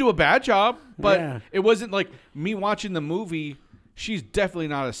 She didn't do a bad job, but Yeah. it wasn't like me watching the movie. She's definitely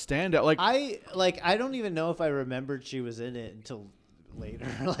not a standout. Like I don't even know if I remembered she was in it until later.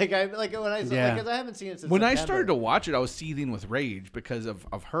 When I saw, Yeah. because I haven't seen it since when I September. started to watch it, I was seething with rage because of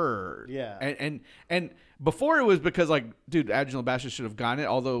her. Yeah. And before it was because like, dude, Angela Bassett should have gotten it,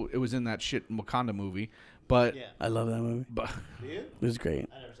 although it was in that shit Wakanda movie. But Yeah. I love that movie. but Do you? It was great.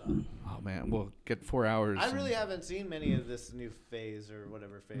 I never saw it. oh man, we'll get 4 hours. I and- really haven't seen many of this new phase or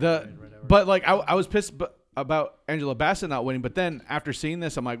whatever phase. the whatever. but like I was pissed about Angela Bassett not winning, but then after seeing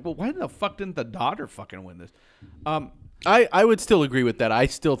this, I'm like, well, why the fuck didn't the daughter fucking win this? I would still agree with that. I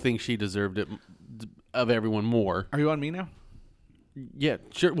still think she deserved it of everyone more. Are you on me now? Yeah,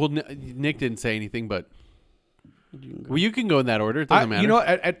 sure. Well, Nick didn't say anything, but well, you can go in that order. It doesn't matter. You know,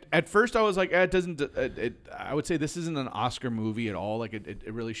 at first I was like, it doesn't. I would say this isn't an Oscar movie at all. Like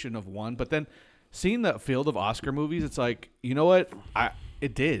it really shouldn't have won. But then seeing the field of Oscar movies, it's like, you know what?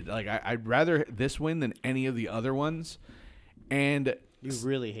 It did. Like I'd rather this win than any of the other ones. And you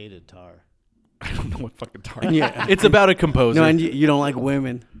really hated Tar. I don't know what fucking target. Yeah. It's about a composer. No, and you don't like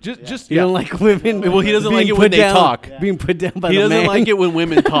women. Just You don't like women. Well, he doesn't being like it put when they down- talk. Being put down by He the doesn't man. like it when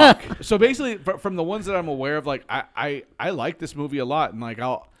women talk. So basically, from the ones that I'm aware of, like I like this movie a lot, and like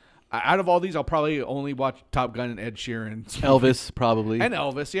out of all these, I'll probably only watch Top Gun and Ed Sheeran, Elvis, probably. and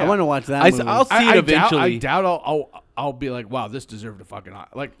Elvis. Yeah, I want to watch that. I, movie. will see it eventually. I doubt I'll be like, wow, this deserved a fucking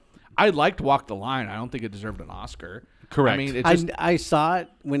like. I liked Walk the Line. I don't think it deserved an Oscar. Correct. I mean, it just I saw it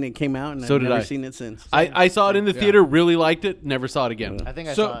when it came out, and So I've did never I. seen it since. I saw it in the Yeah. theater, really liked it, never saw it again. I think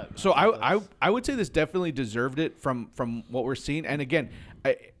I saw so it. I would say this definitely deserved it from what we're seeing. And again,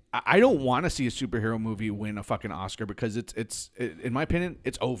 I don't want to see a superhero movie win a fucking Oscar because it's in my opinion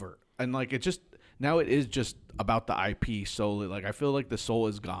it's over, and like it just now it is just about the IP solely. Like I feel like the soul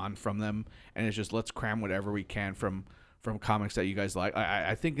is gone from them, and it's just let's cram whatever we can from comics that you guys like.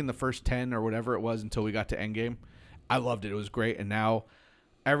 I think in the first 10 or whatever it was until we got to Endgame, I loved it. It was great, and now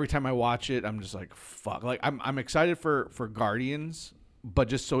every time I watch it, I'm just like fuck. Like I'm excited for Guardians, but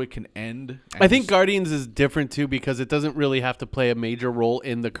just so it can end. And I think just- Guardians is different too because it doesn't really have to play a major role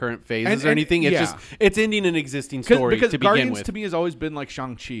in the current phases And- or anything. It's yeah. just it's ending an existing story because to begin Guardians with. to me has always been like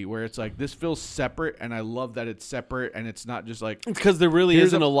Shang-Chi, where it's like this feels separate, and I love that it's separate, and it's not just like It's because there really Here's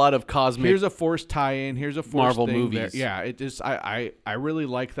isn't a- a lot of cosmic. here's a Force tie-in, here's a Force Marvel thing movies. there. Yeah, it just I really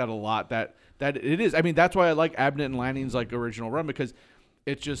like that a lot. That it is. I mean, that's why I like Abnett and Lanning's like original run because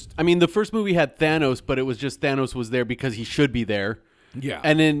it's just I mean, the first movie had Thanos, but it was just Thanos was there because he should be there. yeah.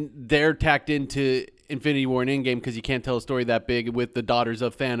 And then they're tacked into Infinity War and Endgame because you can't tell a story that big with the daughters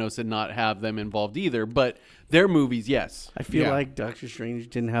of Thanos and not have them involved either. But their movies, yes. I feel Yeah. like Doctor Strange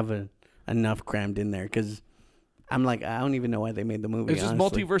didn't have enough crammed in there because I'm like I don't even know why they made the movie. it's just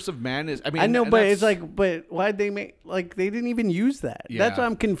honestly. multiverse of man is. I mean, I know, and but that's- it's like, but why'd they make like they didn't even use that? That's Yeah. why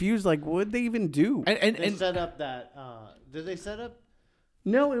I'm confused. Like, what'd they even do? and They set up that. Did they set up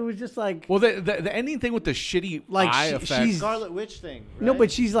No, it was just like Well, the ending thing with the shitty Like, eye she- effect. she's- Scarlet Witch thing. no, right?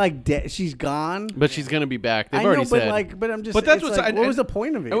 but she's like dead. She's gone. But she's gonna be back. They've I already know, but said. but I'm just. But that's it's what's like, and- what was and- the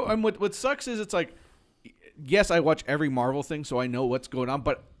point of it? And what sucks is it's like, yes, I watch every Marvel thing, so I know what's going on.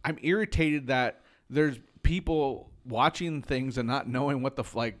 But I'm irritated that there's people watching things and not knowing what the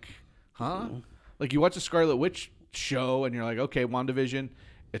huh? Like you watch the Scarlet Witch show and you're like, okay, WandaVision,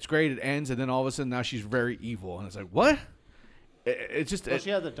 it's great, it ends, and then all of a sudden now she's very evil, and it's like, what? It's just Well, she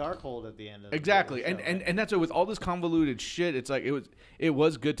had the Darkhold at the end. Of exactly, the show, and that's what, with all this convoluted shit, it's like it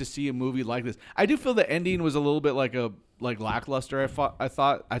was good to see a movie like this. I do feel the ending was a little bit like lackluster. I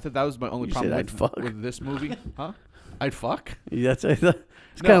thought that was my only You problem said I'd fuck. with this movie, huh? I'd fuck. That's it's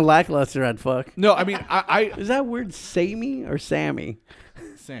kind of lackluster. I'd fuck. No, I mean I Is that word Sammy or Sammy?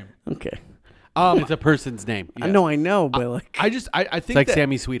 same. Okay. it's a person's name. I know, but like I think It's like that-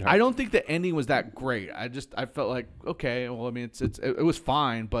 Sammy Sweetheart. I don't think the ending was that great. I felt like, okay, well, I mean, it was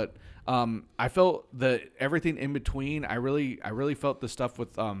fine, but I felt the everything in between. I really felt the stuff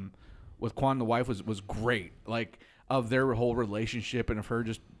with Quan, the wife, was great. Like of their whole relationship and of her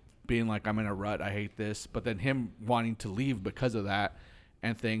just being like, I'm in a rut, I hate this, but then him wanting to leave because of that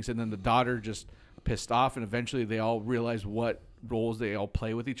and things, and then the daughter just pissed off, and eventually they all realize what roles they all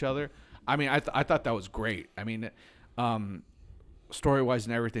play with each other. I mean, I thought that was great. I mean, story-wise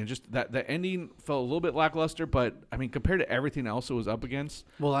and everything, just that the ending felt a little bit lackluster, but I mean, compared to everything else it was up against,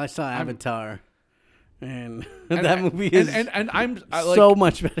 well, I saw Avatar, and and that I- movie is and I, like, so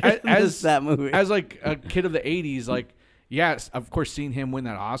much better than as that movie. as like a kid of the '80s, like. Yes, of course, seeing him win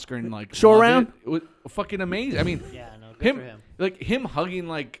that Oscar and like Show love around? it was fucking amazing. I mean, Yeah, no, good for him. like him hugging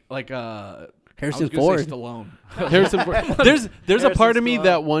like Harrison I was gonna Ford. say Stallone. There's a Harrison part of me Ford.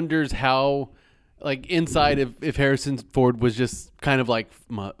 that wonders how, like inside, if Harrison Ford was just kind of like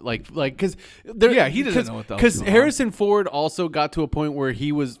because Yeah, he doesn't know what the hell's because going on. Harrison Ford also got to a point where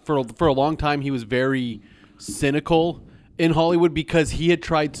he was for a long time he was very cynical in Hollywood because he had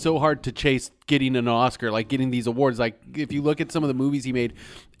tried so hard to chase getting an Oscar, like getting these awards. Like if you look at some of the movies he made,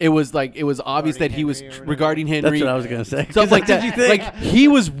 it was obvious that he was Henry or whatever. regarding Henry. That's what I was gonna say. Stuff like that. Like he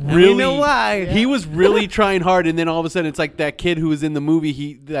was really know why. he was really trying hard, and then all of a sudden it's like that kid who was in the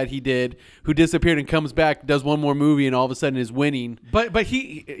movie that he did, who disappeared and comes back, does one more movie, and all of a sudden is winning. But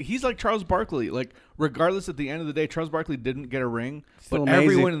he's like Charles Barkley. Like regardless, at the end of the day, Charles Barkley didn't get a ring, Still but amazing.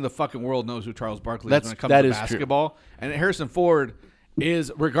 everyone in the fucking world knows who Charles Barkley That's- is when it comes that to is true. basketball. And Harrison Ford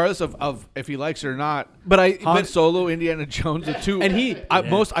is, regardless of if he likes it or not. But Han Solo, Indiana Jones, the two And he-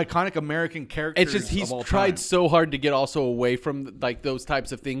 most iconic American characters. It's just he's of all tried time. so hard to get also away from like those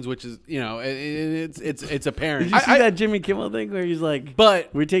types of things, which is it's apparent. Did you see that Jimmy Kimmel thing where he's like,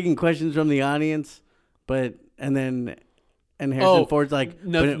 But- we're taking questions from the audience, and Harrison Oh, Ford's like,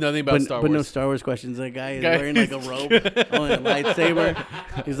 nothing about Star but no Wars. Star Wars questions. The guy is Guy- wearing like a robe, on a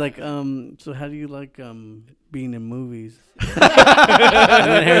lightsaber. He's like, so how do you like being in movies?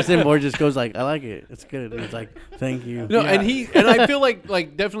 And then Harrison Ford just goes like, I like it. It's good. And he's like, thank you. No, and I feel like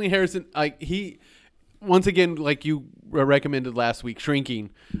definitely Harrison, like he, once again, like you recommended last week,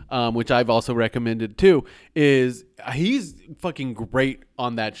 Shrinking, which I've also recommended too, is he's fucking great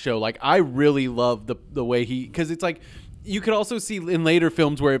on that show. Like I really love the way because it's like you could also see in later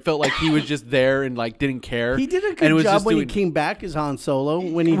films where it felt like he was just there and like didn't care. He did a and it good was job just when he doing- came back as Han Solo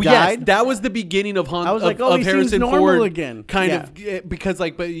when he Yes, died. that was the beginning of Han. I was like, of oh, he seems Harrison normal Ford again. kind Yeah. of because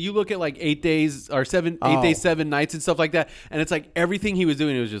but you look at like 8 days or 8 Oh. days, 7 nights and stuff like that, and it's like everything he was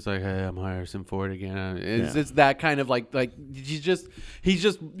doing, it was just like, hey, I'm Harrison Ford again. It's Yeah. just that kind of like he's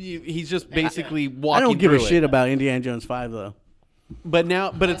just basically walking. I don't give a through shit it. about Indiana Jones 5 though. But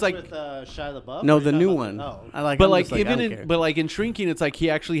it's like. with Shia LaBeouf. No, Or the you new talking one. about- I like. But I'm like just I even don't in care. in Shrinking, it's like he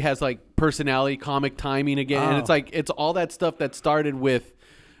actually has like personality, comic timing again, and Oh. it's like it's all that stuff that started with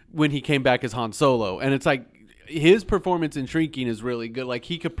when he came back as Han Solo, and it's like his performance in Shrinking is really good. Like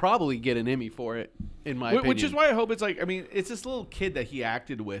he could probably get an Emmy for it, in my opinion. Which is why I hope it's like, I mean, it's this little kid that he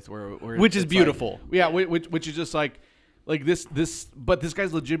acted with, where Which is it's beautiful. Like, yeah, which is just like this, but this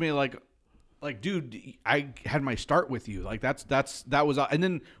guy's legitimately like, dude, I had my start with you. Like that was, and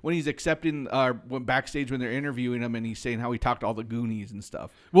then when he's accepting, when backstage when they're interviewing him and he's saying how he talked to all the Goonies and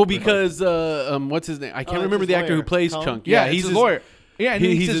stuff. Well, because what's his name? I can't it's remember his the actor who lawyer, plays Cohn? Chunk. Yeah, he's his lawyer. Yeah, and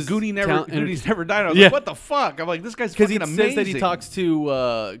he says his Goonies talent- never died. I was Yeah. like, what the fuck? I'm like, this guy's Because fucking he amazing. says that he talks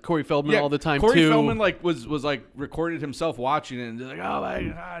to Corey Feldman all the time Corey too. Feldman was like recorded himself watching it and just like, oh my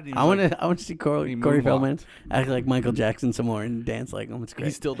god. He was I want like- to see Corey he moonwalked. Feldman act like Michael Jackson some more and dance like him. It's great.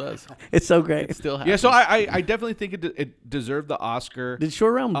 he still does. It's so great. It still happens. Yeah, so I definitely think it deserved the Oscar. Did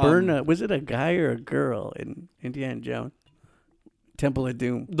Short Round burn? Was it a guy or a girl in Indiana Jones? Temple of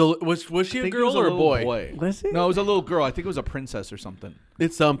Doom. Was she I a think it girl was or a little boy? Was it? No, it was a little girl. I think it was a princess or something.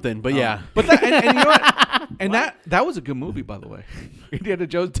 It's something, but yeah. But that, and you know what? And that was a good movie, by the way. Indiana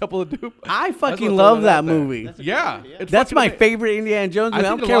Jones Temple of Doom. I Might as fucking well throw love that that out there. movie. That's a Yeah, good movie, it's That's fucking my amazing. favorite Indiana Jones movie. I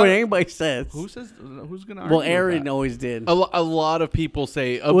think don't a care lot what of- anybody says. Who's gonna? Well, argue with Aaron that? always did. A lot of people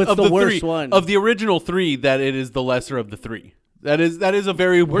say What's of the the worst three, one? of the original three that it is the lesser of the three. That is a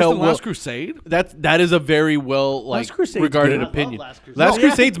very Where's well the Last Crusade? that is a very well Crusades regarded good. I love opinion. Last Crusade. Last No, yeah.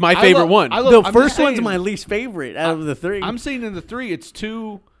 Crusade's my I favorite love- one. I love- The I'm just first one's saying- my least favorite out of the three. I'm saying in the three, it's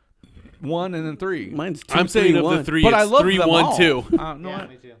 2, 1, and then 3. Mine's 2, I'm saying 3, of 1. the three, but I it's love 3, them 1, all. 2. No, Yeah, what?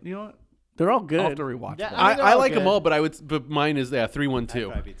 me too. You know what? They're all I'll have good. to rewatch Yeah, them. I mean, they're I all like them good. all, but mine is 3, 1, 2.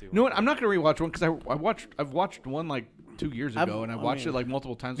 Probably too. You know what? I'm not gonna rewatch one because I've watched one like 2 years ago, and I watched it like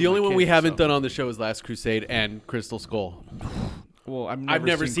multiple times. The with only my one we kids, haven't so. done on the show is Last Crusade and Crystal Skull. Well, I've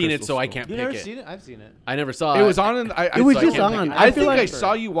never seen it, so I can't You pick never it. seen it? I've seen it. I never saw It was on. It was so I just can't on. pick it. I feel think I like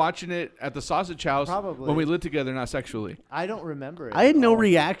saw you watching it at the Sausage House Probably. when we lived together, not sexually. I don't remember it. I had at no all.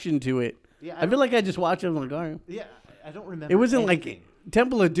 reaction to it. Yeah, I feel like I just watched it. I'm like, all right. Yeah, I don't remember. It wasn't anything. like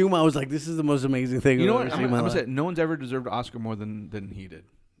Temple of Doom. I was like, this is the most amazing thing You know I've what? ever I'm seen in my gonna life. say no one's ever deserved an Oscar more than he did.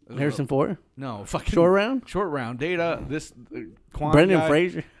 Harrison Ford, No, fucking Short Round, Short Round. Data. This Quan Brendan guy.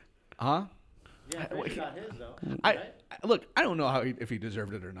 Fraser. Huh? Yeah, Fraser got his though. I look. I don't know if he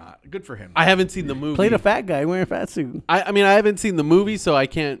deserved it or not. Good for him. I haven't seen the movie. Played a fat guy wearing a fat suit. I mean, I haven't seen the movie, so I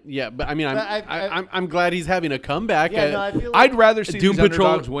can't. Yeah, but I mean, But I'm glad he's having a comeback. Yeah, no, I feel like I'd rather see Doom these Patrol-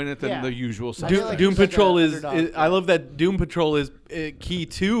 underdogs win it than Yeah. the usual I suspects. feel like Doom he's like Patrol an is. underdog, I yeah. love that Doom Patrol is key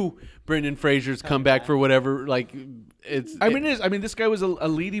to Brendan Fraser's comeback for whatever. Like it's. I mean, it is. I mean, this guy was a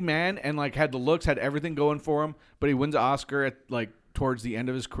leady man and like had the looks, had everything going for him. But he wins an Oscar at like towards the end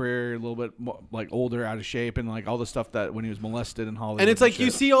of his career, a little bit more, like older, out of shape, and like all the stuff that when he was molested in Hollywood. and it's like you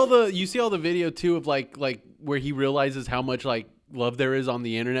shit. see all the video too of like where he realizes how much like love there is on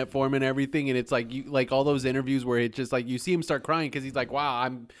the internet for him and everything, and it's like you like all those interviews where it just like you see him start crying because he's like, wow,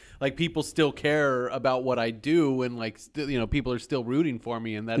 I'm like people still care about what I do, and like people are still rooting for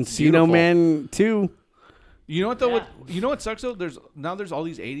me, and that's Encino beautiful. Man 2. You know what though? Yeah. You know what sucks though? There's all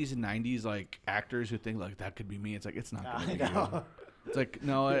these 80s and 90s like actors who think like that could be me. It's like it's not gonna be you. It's like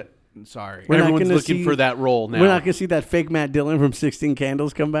no, sorry. We're not Everyone's gonna looking see- for that role now. We're not gonna see that fake Matt Dillon from 16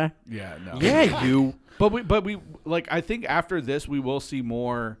 Candles come back. Yeah, no. Yeah, you. But we like I think after this we will see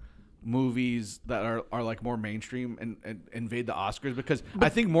more movies that are like more mainstream and invade the Oscars because I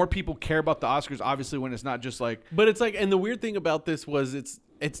think more people care about the Oscars obviously when it's not just like But it's like, and the weird thing about this was it's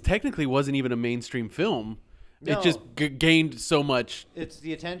technically wasn't even a mainstream film. No. It just gained so much. It's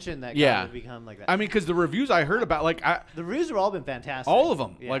the attention that Yeah. kind of become like that. I mean because the reviews I heard about like the reviews have all been fantastic. all of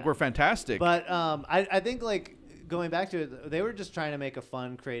them Yeah. like were fantastic. But I think like going back to it, they were just trying to make a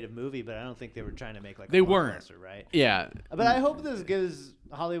fun, creative movie, but I don't think they were trying to make like a They weren't. blockbuster, right? Yeah. But I hope this gives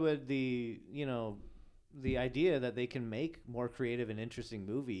Hollywood the idea that they can make more creative and interesting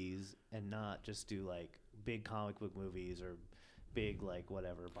movies and not just do like big comic book movies or big like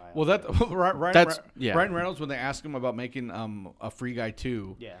whatever. Well, that Ryan, That's- yeah. Ryan Reynolds when they asked him about making a Free Guy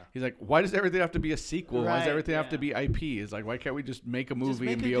 2, Yeah. he's like, why does everything have to be a sequel? Why does Right, everything have to yeah. be IP? Is like, why can't we just make a Just movie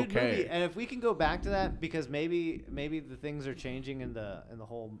make and a be good okay? movie. And if we can go back to that, because maybe the things are changing in the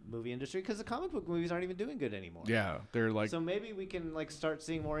whole movie industry, because the comic book movies aren't even doing good anymore. Yeah, they're like, So maybe we can like start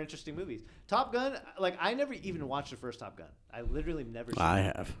seeing more interesting movies. Top Gun, like I never even watched the first Top Gun. I literally never. Seen I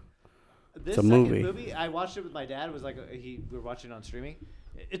it. have. This It's a second movie. I watched it with my dad. It was like we were watching it on streaming.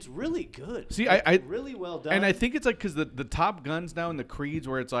 It's really good. See, Like, I really well done. and I think it's like because the Top Guns now and the Creeds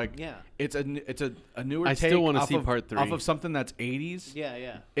where it's like, Yeah. it's a newer I take still wanna off see of- part 3. off of something that's 80s.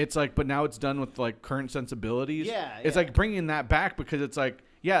 yeah. It's like, but now it's done with like current sensibilities. Yeah, It's yeah. like bringing that back because it's like,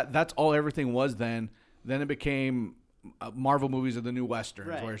 yeah, that's all everything was then. Then it became Marvel movies are the new Westerns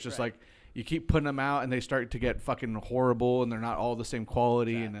Right, where it's just right. like, you keep putting them out and they start to get fucking horrible and they're not all the same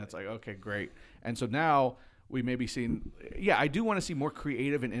quality. And it's like, okay, great. And so now we may be seeing, yeah, I do want to see more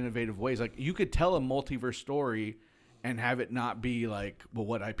creative and innovative ways. Like you could tell a multiverse story and have it not be like, well,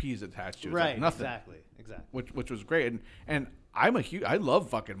 what IP is attached to? It's like Right. nothing. Exactly. Which was great. And I'm I love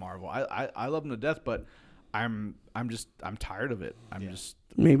fucking Marvel. I love them to death, but I'm tired of it.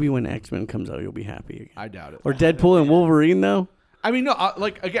 Maybe when X-Men comes out, you'll be happy again. I doubt it. Or Deadpool and Wolverine, though. I mean, no,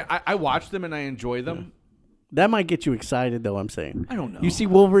 like again, I watch them and I enjoy them. That might get you excited, though. I'm saying. I don't know. You see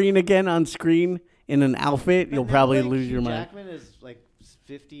Wolverine again on screen in an outfit, you'll But probably then, like, lose your Hugh mind. Jackman is like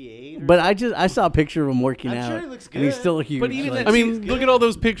 58. Or But I saw a picture of him working I'm out, sure he looks and he's good. still huge. But even like- that- I mean, He's look good. at all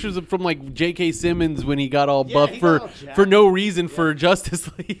those pictures from like J.K. Simmons when he got all Yeah, buff he for got all jacked. for no reason for Justice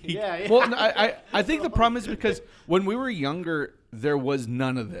League. yeah. Well, no, I think the problem is because when we were younger, there was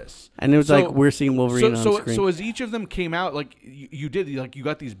none of this. And it was like we're seeing Wolverine on screen. So as each of them came out, like you did, like you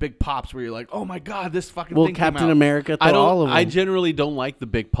got these big pops where you're like, oh my god, this fucking well, thing Captain came out. America, Thor, all of them. I generally don't like the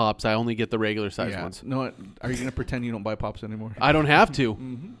big pops. I only get the regular size ones. No, are you gonna pretend you don't buy pops anymore? I don't have to.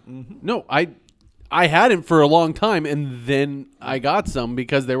 No, I hadn't for a long time, and then I got some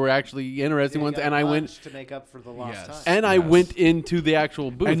because they were actually interesting ones, and I went to make up for the lost time. and I went into the actual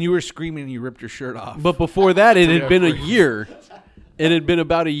booth. And you were screaming and you ripped your shirt off. But before that, it had been a year. It had been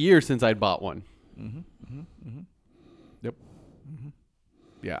about a year since I'd bought one. Yep.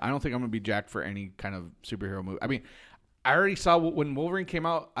 Yeah, I don't think I'm gonna be jacked for any kind of superhero movie. I mean, I already saw when Wolverine came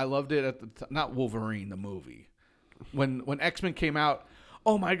out. I loved it at the not Wolverine the movie. When X-Men came out,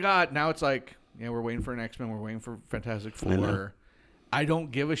 oh my god! Now it's like, yeah, we're waiting for an X-Men. We're waiting for Fantastic Four. I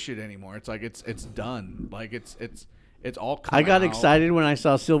don't give a shit anymore. It's like it's done. Like it's all. I got out. excited when I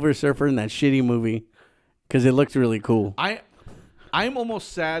saw Silver Surfer in that shitty movie because it looked really cool. I'm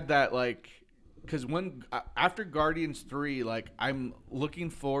almost sad that like, because when after Guardians 3, like I'm looking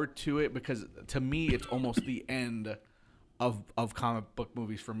forward to it because to me it's almost the end of comic book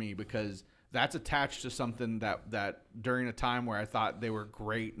movies for me because that's attached to something that during a time where I thought they were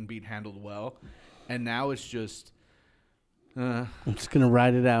great and being handled well, and now it's just. I'm just gonna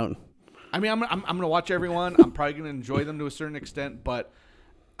ride it out. I mean, I'm gonna watch everyone. I'm probably gonna enjoy them to a certain extent, but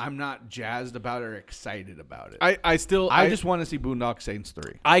I'm not jazzed about it or excited about it. I just want to see Boondock Saints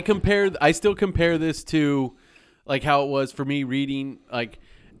 3. I still compare this to like how it was for me reading like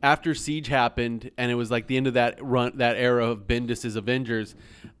after Siege happened and it was like the end of that era of Bendis's Avengers.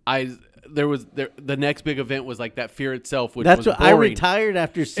 The next big event was like that Fear Itself, which That's was what boring. I retired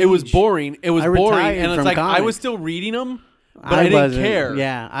after Siege. It was boring. It was I boring, retired and it's from like I comics. was still reading them, but I I didn't wasn't. care.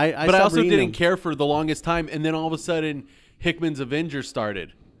 Yeah, I but I stopped also reading didn't them. care for the longest time, and then all of a sudden Hickman's Avengers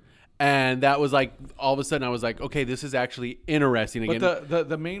started. And that was like all of a sudden I was like, okay, this is actually interesting again. But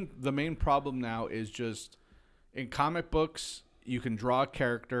the main problem now is just in comic books you can draw a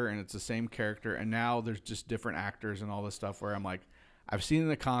character and it's the same character, and now there's just different actors and all this stuff where I'm like, I've seen it in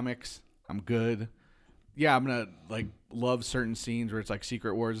the comics, I'm good. Yeah, I'm gonna like love certain scenes where it's like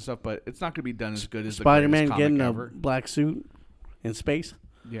Secret Wars and stuff, but it's not gonna be done as good as Spider-Man the getting ever. a black suit in space.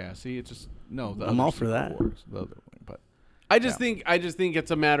 Yeah, see, it's just no. The I'm other all for Secret that. Wars, the other one, but I just think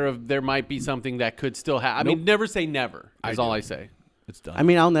it's a matter of there might be something that could still happen. I mean, never say never is all I say. it's done. I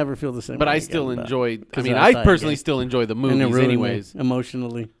mean, I'll never feel the same. But way I still again, enjoy. I 'cause mean, of I that personally game. still enjoy the And it movies, ruined me anyways,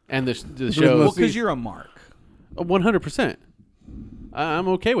 emotionally. and the was shows. well, because you're a mark. 100%. I'm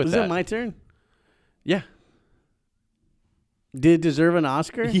okay with Was that. it my turn? Yeah. Did it deserve an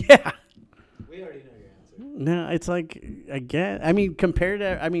Oscar? Yeah. We already know your answer. No, it's like I mean, compared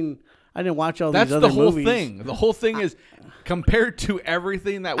to, I mean, I didn't watch all That's these other the whole movies. thing. The whole thing is compared to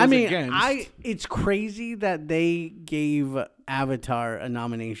everything that was I mean, against. it's crazy that they gave Avatar a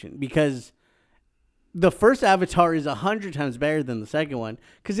nomination because the first Avatar is 100 times better than the second one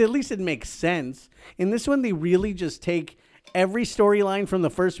because at least it makes sense. In this one, they really just take every storyline from the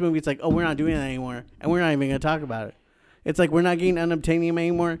first movie. It's like, oh, we're not doing that anymore, and we're not even going to talk about it. It's like we're not getting unobtainium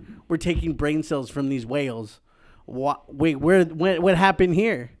anymore. We're taking brain cells from these whales. Wait, what happened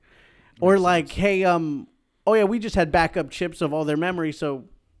here? Or like, hey, oh yeah, we just had backup chips of all their memory, so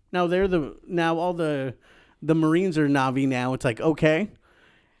now all the Marines are Na'vi now. It's like, okay.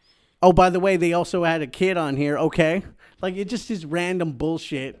 Oh, by the way, they also had a kid on here. Okay, like it just is random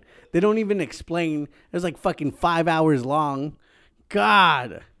bullshit. They don't even explain. It's like fucking 5 hours long.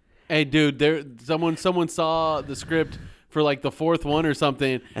 God. Hey, dude, someone saw the script for like the fourth one or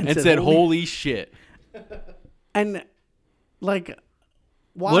something and said, "Holy shit!" And like,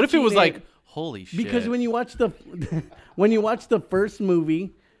 What if it was watching like, "Holy shit"? Because when you watch the first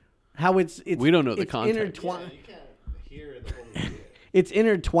movie, how it's We don't know the it's context. intertwined. You can't hear the whole movie. It's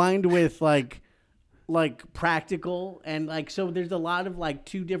intertwined with like practical and like, so there's a lot of like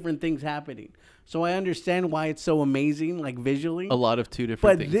two different things happening. So I understand why it's so amazing, like visually. a lot of two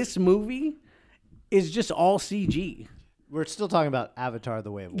different But things. this movie is just all CG. We're still talking about Avatar: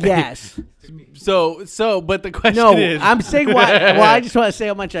 The Way of Water. Yes. But the question No, is, I'm saying why. Well, I just want to say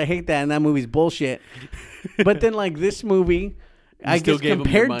how much I hate that, and that movie's bullshit. But then, like this movie, I still guess gave 'em your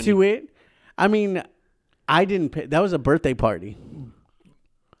compared money. to it, I mean, I didn't pay. That was a birthday party.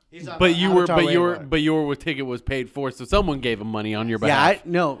 He's talking but about you were, Avatar: but Way of your, Water. but your ticket was paid for, so someone gave him money on your Yeah, behalf.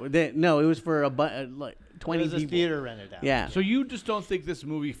 no, it was for like It 20 was a people. theater rented out. Yeah. So you just don't think this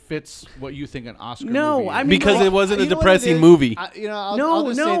movie fits what you think an Oscar No, movie is? I mean, Because like, it wasn't a You know what depressing it is? movie. I'll no,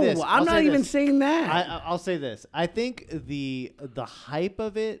 just say this. I'm I'll not say even this. saying that. I'll say this. I think the hype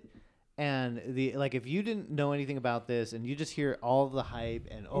of it And if you didn't know anything about this and you just hear all of the hype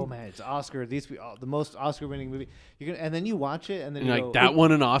and oh man, it's Oscar, the most Oscar-winning movie, and then you watch it and then You're you like, go, that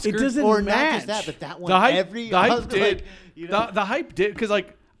won an Oscar? It doesn't or match. not just that, but that one The hype, every the hype Oscar, did. like, you know, The hype did because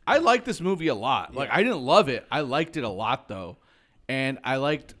like I liked this movie a lot. Like I didn't love it. I liked it a lot though, and I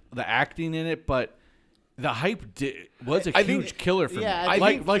liked the acting in it. But the hype was a huge killer for me. yeah, I I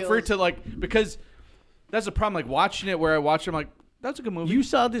think like for it kills- to like because that's the problem. Like watching it where I watch it, I'm like that's a good movie. You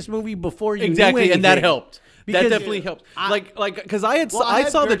saw this movie before you knew Exactly, and that anything. helped. Because- That definitely helped. Because I Well, I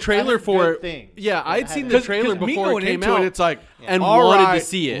had saw the good- trailer I had for good it. things. Yeah, I had Yeah, seen I the had- trailer me before going it came into out. it, it's like and all wanted to right,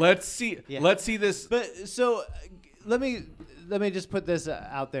 see it. Let's see this. But so let me just put this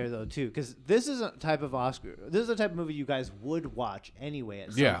out there though too, because this is a type of Oscar. This is a type of movie you guys would watch anyway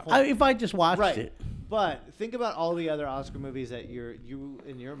at some Yeah. point. If I just watched Right. it. But think about all the other Oscar movies that you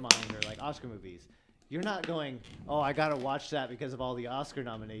in your mind are like Oscar movies. You're not going, oh, I gotta watch that because of all the Oscar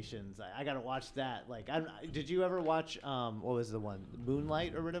nominations. I gotta watch that. Like, did you ever watch what was the one,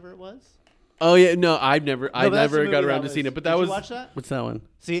 Moonlight or whatever it was? Oh yeah, no, I never but that's the got movie around that to seeing was- it. But did that you was watch that? What's that one?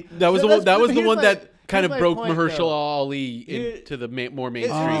 See, that was so the one. that's- That was the here's one my- that kind here's of my broke point, Mahershala though. Ali Here- into the more Here's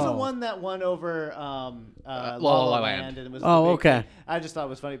mainstream. the Oh. one that won over La La La Land. Land, and it was Oh, the big okay. thing. I just thought it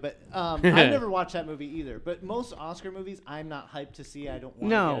was funny, but I never watched that movie either. But most Oscar movies, I'm not hyped to see. I don't want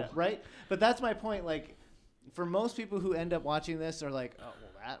No. to get it, right? But that's my point. Like, for most people who end up watching this, are like, oh,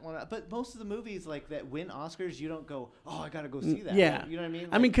 well, that one. But most of the movies like that win Oscars, you don't go, oh, I gotta go see that. Yeah. You know what I mean?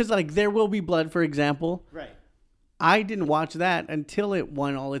 I mean, because like There Will Be Blood, for example, right. I didn't watch that until it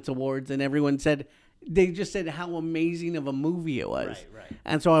won all its awards, and everyone said they just said how amazing of a movie it was. Right, right.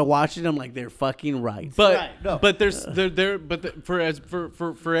 And so I watched it. I'm like, they're fucking right. But Right, no. but there's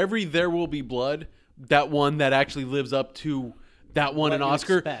for every There Will Be Blood, that one that actually lives up to that one What an you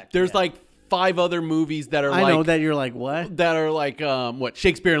Oscar. expect, There's yeah. like 5 other movies that are I like know that you're like, what? that are like what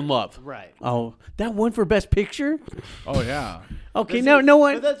Shakespeare in Love. Right. Oh, that one for Best Picture? Oh yeah. Okay, But no, see, no But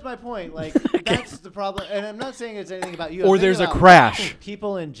one. that's my point. Like, that's the problem. And I'm not saying it's anything about you. Or I'm there's thinking a about crash.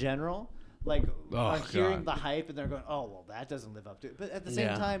 People in general, like, are God. hearing the hype and they're going, "Oh, well, that doesn't live up to it." But at the same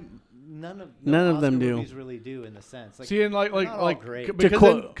Yeah. time, none of None of them Oscar do. movies really do in the sense. Like, See, and they're not all great. because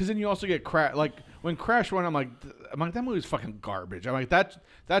quote- then you also get Crash. Like when Crash won, I'm like that movie's fucking garbage. I'm like that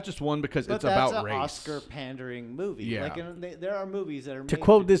just won because but it's that's about an race. Oscar pandering movie. Yeah. Like, there are movies that are To made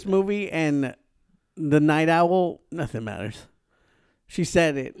quote do this that. movie and The Night Owl, nothing matters. She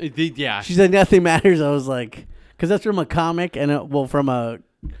said it. Yeah. She said nothing matters. I was like, because that's from a comic and from a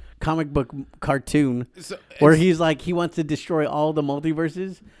comic book cartoon So, where it's- he's like he wants to destroy all the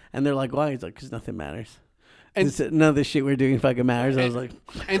multiverses, and they're like, why? He's like, because nothing matters. And- None of this shit we're doing fucking matters. I was like,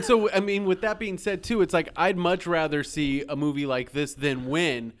 And so, I mean, with that being said, too, it's like I'd much rather see a movie like this than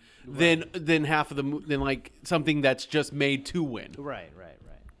win, than half of than like something that's just made to win. Right.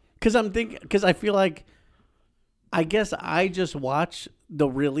 because I feel like, I guess I just watch the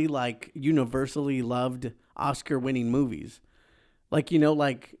really like universally loved Oscar-winning movies, like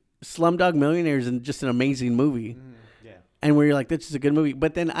like Slumdog Millionaire is just an amazing movie. Yeah. And where you're like, this is a good movie,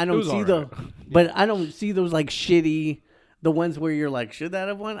 but then I don't was see alright. but I don't see those like shitty, the ones where you're like, should that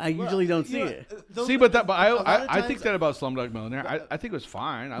have won? I usually don't see You know, it. those- See, but a lot of I think times- that about Slumdog Millionaire. I think it was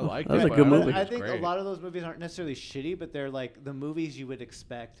fine. I liked that was it. a but good I don't movie. think I it's think great. a lot of those movies aren't necessarily shitty, but they're like the movies you would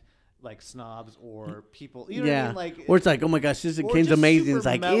expect, like snobs or people. You know what I Yeah, mean? Like, or it's like, oh my gosh, Citizen or Kane's just amazing. super It's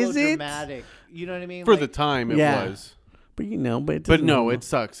like, is it? melodramatic. You know what I mean? For Like, the time, it Yeah. was. But but it But doesn't- no, it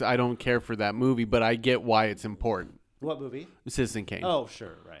sucks. I don't care for that movie, but I get why it's important. what movie? Citizen Kane. Oh,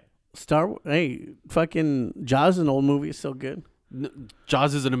 sure, right. Hey, fucking Jaws, an old movie, is so good.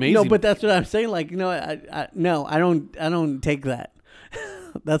 Jaws is an amazing. No, but that's what I'm saying. Like, I don't take that.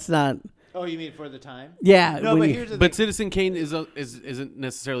 That's not. Oh, you mean for the time? Yeah. No, when but you- here's the But thing. Citizen Kane isn't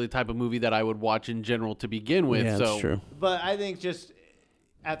necessarily the type of movie that I would watch in general to begin with. yeah, so that's true. But I think just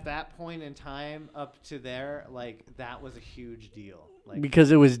at that point in time, up to there, like that was a huge deal. Like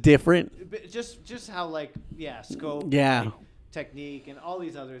Because it was different. but just how like scope, Yeah. like, technique, and all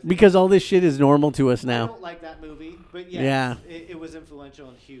these other things. Because all this shit is normal to us I now. don't like that movie, but yes, Yeah. it was influential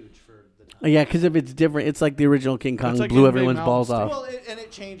and huge for the time. Yeah, because if it's different, it's like the original King Kong like blew Invade everyone's Mountain balls State. off. Well, and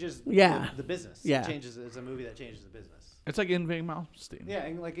it changes Yeah. the business. Yeah. It changes. It's a movie that changes the business. It's like Invading Malmsteen. Yeah,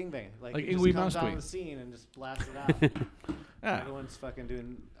 and like Ingve. Like Like it just Ingve comes out on Malmsteen. the scene and just blasts it out. Yeah. Everyone's fucking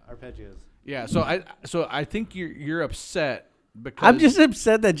doing arpeggios. Yeah. So I think you're upset because I'm just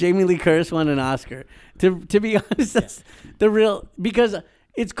upset that Jamie Lee Curtis won an Oscar. To be honest, that's the real, because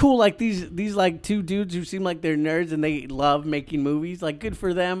it's cool. Like these like two dudes who seem like they're nerds and they love making movies. Like, good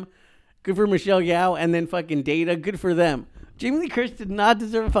for them. Good for Michelle Yeoh and then fucking Data. Good for them. Jamie Lee Curtis did not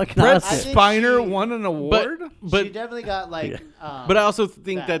deserve a fucking Brett Oscar. think Spiner she- won an award. But she definitely got like. but I also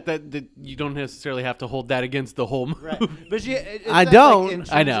think that. that you don't necessarily have to hold that against the whole movie. Right, but she. It's I not, don't.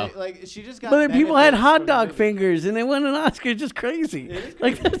 Like, I know. Like she just got. But then people had benefits hot from the dog movie. fingers and they won an Oscar. It's just crazy. is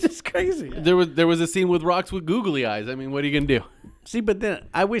Like that's just crazy. There was a scene with rocks with googly eyes. I mean, what are you gonna do? See, but then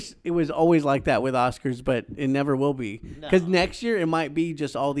I wish it was always like that with Oscars, but it never will be. Because No. next year it might be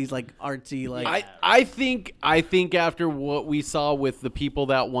just all these like artsy like. I think after what we saw with the people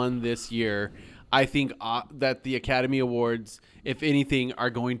that won this year, I think that the Academy Awards, if anything, are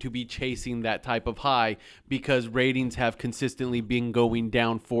going to be chasing that type of high because ratings have consistently been going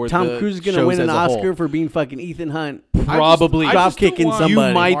down for Tom the Cruise is gonna shows win an as a whole. Oscar for being fucking Ethan Hunt. Probably. I Drop just don't kicking want somebody.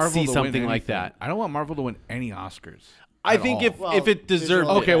 You might Marvel see to win something like anything. that. I don't want Marvel to win any Oscars. I at think all. if Well, it deserved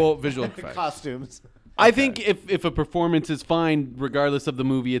visual it. Okay, well, visual effects. costumes. I think if a performance is fine, regardless of the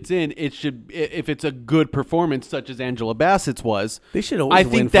movie it's in, it should. If it's a good performance, such as Angela Bassett's was, They should always I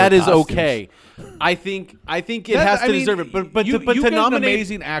win think for that is costumes. okay. I think it has to deserve it. But you to get nominate. an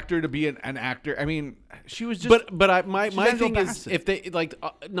amazing actor to be an actor. I mean, she was just. But my Angela thing is Bassett. if they like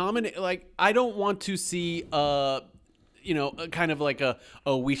nominate I don't want to see kind of like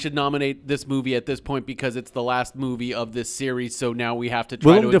we should nominate this movie at this point because it's the last movie of this series, so now we have to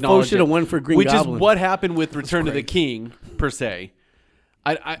try Willem to Dafoe acknowledge should it, have won for Green which Goblin. is what happened with Return of the King per se.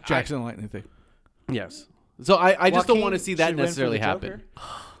 Jackson and Lightning thing. Yes. So I just don't Joaquin want to see that should win for necessarily the happen. Joker.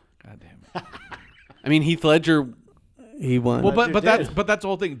 God damn it. I mean, Heath Ledger. He won. Well, but did. that's the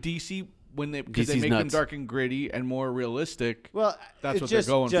whole thing. DC because they DC's make them nuts. dark and gritty and more realistic. Well, That's it's what they're just,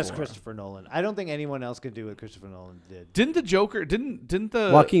 going just for. Christopher Nolan. I don't think anyone else could do what Christopher Nolan did. Didn't the Joker? Didn't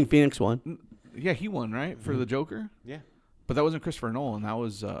the Joaquin Phoenix won. Yeah, he won right for the Joker. Yeah. But that wasn't Christopher Nolan. That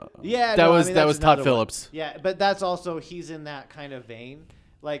was Yeah, That no, was- I mean, that that's was Todd another one. Phillips. Yeah, but that's also he's in that kind of vein.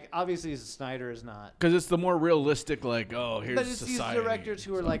 Like obviously Snyder is not. because it's the more realistic. Like, oh, here's But it's these society. directors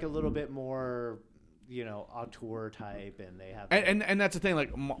who are like a little bit more, auteur type, and they have. And that's the thing.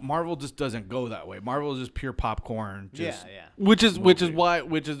 Like Marvel just doesn't go that way. Marvel is just pure popcorn. Just, yeah. Which is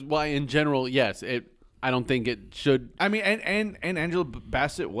why in general, yes, I don't think it should. I mean, and Angela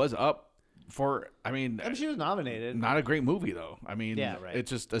Bassett was up for. I mean, she was nominated. not a great movie though. I mean, Yeah, right. It's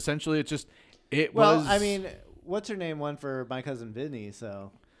just essentially it Well, was. I mean, what's her name won for My Cousin Vinny,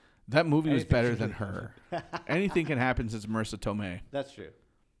 so that movie was anything better should than be- her. Anything can happen since Marissa Tomei. that's true.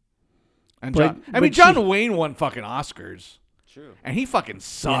 And But- but John she- Wayne won fucking Oscars, True. and he fucking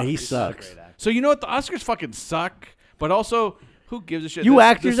sucks. Yeah, he He's a sucks. great actor. So you know what? The Oscars fucking suck. But also, who gives a shit? You This-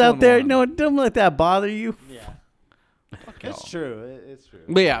 actors this out one there, won. no, don't let that bother you. Yeah, Fuck it's y'all. true. It's true.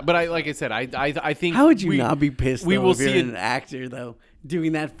 But yeah, but like I said, I think How would you we- not be pissed? we though, will if you're see an actor though,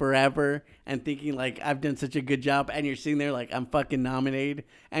 doing that forever and thinking like I've done such a good job, and you're sitting there like I'm fucking nominated.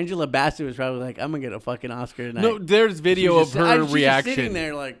 Angela Bassett was probably like I'm gonna get a fucking Oscar tonight. No, there's video of She's her just reaction. sitting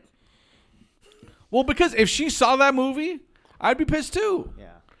there like Well, because if she saw that movie, I'd be pissed too. Yeah.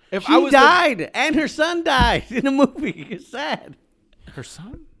 If she I was died and her son died in a movie. It's sad. her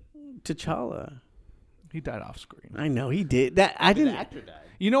son, T'Challa. he died off screen. I know he did that. I The didn't. actor died.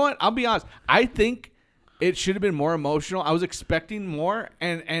 You know what? I'll be honest. I think it should have been more emotional. I was expecting more,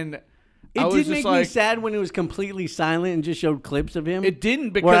 and It I was did just make like, me sad when it was completely silent and just showed clips of him. It didn't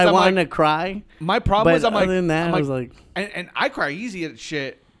because where I I'm wanted like, to cry. my problem But is I'm like, other than that, I'm I was like, and I cry easy at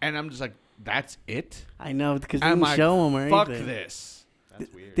shit, and I'm just like, that's it. I know because they I'm didn't like, show him or fuck anything. this.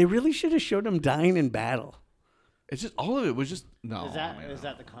 That's weird. They really should have showed him dying in battle. It's just all of it was just no. Is that man. is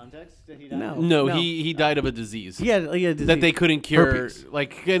that the context that he died? No. in? No, he died of a disease. He had That they couldn't cure, Herpes.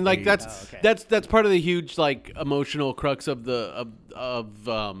 that's Oh, okay. that's part of the huge like emotional crux of the of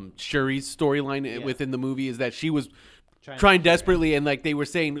Shuri's storyline Yeah. within the movie is that she was Trying to trying cure it. desperately and like they were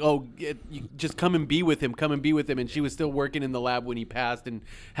saying, oh, you just come and be with him, and she was still working in the lab when he passed and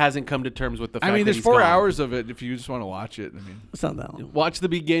hasn't come to terms with the fact I mean, that there's he's 4 gone. hours of it if you just want to watch it. I mean, It's not that long. Watch the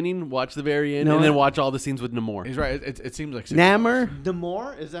beginning, watch the very end, No, and then I- watch all the scenes with Namor. he's right. It seems like 6 Namor.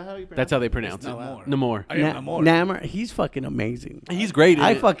 Namor? Is that how you pronounce That's how they it? pronounce it. Namor. Namor. I am Namor. Namor. He's fucking amazing. He's great. in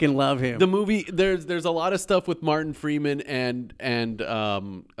I it. fucking love him. The movie there's a lot of stuff with Martin Freeman and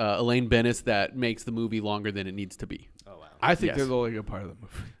Elaine Bennis that makes the movie longer than it needs to be. Oh wow. I think Yes. they're the only good part of the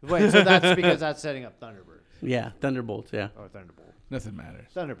movie. Wait, so that's because that's setting up Thunderbirds yeah, Thunderbolts. Yeah. or Thunderbolt. Nothing matters.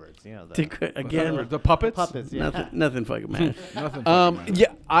 Thunderbirds, you know. The Again, The puppets. puppets. Yeah. nothing fucking matters. Nothing. fucking matters.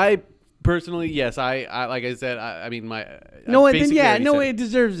 Yeah, I personally, yes, I like I said, I mean my. No, I it, then basically yeah, already no, said it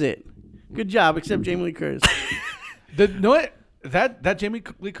deserves it. Good job, except Jamie Lee Curtis. Know what? That Jamie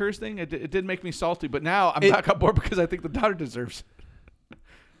Lee Curtis thing, it did make me salty, but now I'm back on board because I think the daughter deserves it.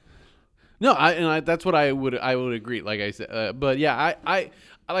 No, that's what I would agree. Like I said, but yeah, I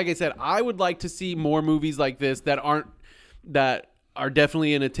like I said, I would like to see more movies like this that aren't that are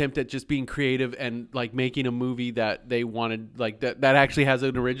definitely an attempt at just being creative and like making a movie that they wanted, like that actually has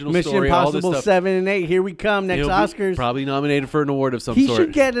an original Mission story. All this Impossible stuff. 7 and 8. Here we come. Next He'll be Oscars. probably nominated for an award of some He sort.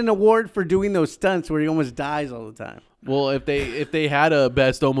 should get an award for doing those stunts where he almost dies all the time. Well, if they had a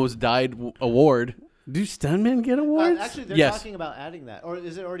best almost died award, Do stuntmen get awards? Actually, they're Yes. talking about adding that, or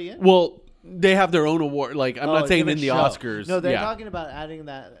is it already in? well, they have their own award. Like I'm Oh, not a saying in different the show. Oscars. No, they're yeah. talking about adding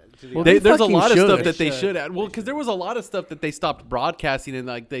that to the. Well, They, They there's a fucking lot of should. stuff that They they should. should add. Well, because there was a lot of stuff that they stopped broadcasting, and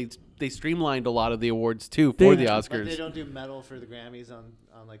like they streamlined a lot of the awards too for the Like they Oscars. don't do medal for the Grammys on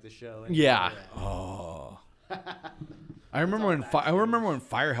like the show. Yeah. I remember when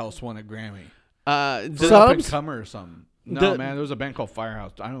Firehouse won a Grammy. The- So- Up and Subs? Comer or something. No, The- man, there was a band called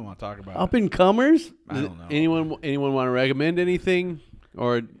Firehouse. I don't want to talk about Up it. and comers? I don't know. anyone want to recommend anything,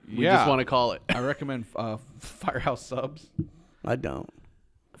 or we Yeah. just want to call it? I recommend Firehouse Subs. I don't.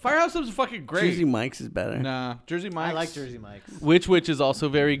 Firehouse Subs is fucking great. Jersey Mike's is better. Nah, Jersey Mike's. I like Jersey Mike's. Which is also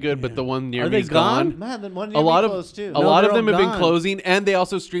very good, but the one near Are me they is gone. gone? Man, then one A near lot me of closed too. a No, lot they're of them all have been gone. closing, and they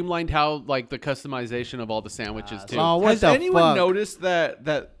also streamlined how like the customization of all the sandwiches too. Oh, what Has the anyone fuck? noticed that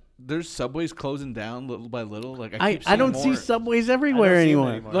there's Subways closing down little by little? Like I keep I seeing don't more. see Subways I everywhere don't see them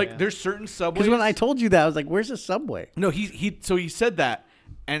anymore. anymore, Like yeah. there's certain Subways. Because when I told you that, I was like, where's the Subway? No, he said that,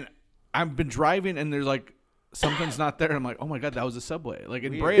 and I've been driving, and there's like something's not there. And I'm like, oh my god, that was a Subway. Like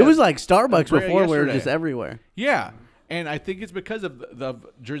in Brea, It was like Starbucks Brea before, where it was yesterday. just everywhere. yeah, and I think it's because of the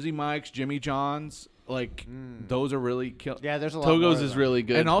Jersey Mike's, Jimmy John's. Like those are really kill. Yeah, there's a lot. more Togo's of is them. really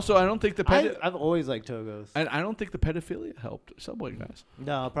good. And also, I don't think the I've always liked Togo's. and I don't think the pedophilia helped Subway guys.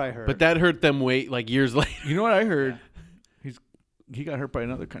 No, I probably heard. but that hurt them wait like years later. You know what I heard? He got hurt by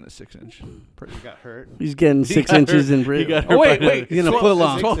another kind of 6-inch. he got hurt. He's getting He 6 got inches hurt- in he Britain. got hurt Oh wait, by wait, He's in a 12 foot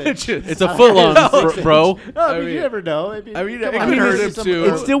long. 12 6 inches. It's a foot long, bro. No, I I mean, mean- you never know. I mean, I mean, come it on, could there's hurt him some- too.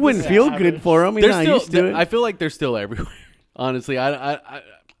 It still wouldn't feel good for him. He's They're not still. used to it. I feel like they're still everywhere. Honestly,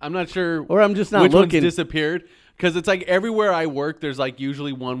 I'm not sure. Or I'm just not which looking. ones disappeared because it's like everywhere I work, there's like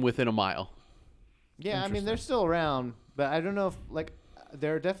usually one within a mile. Yeah, I mean they're still around, but I don't know if like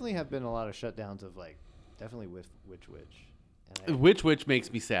there definitely have been a lot of shutdowns of like definitely with which. And Which makes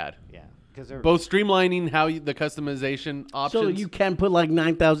me sad. yeah, because they're Both streamlining how the customization options. So you can't put like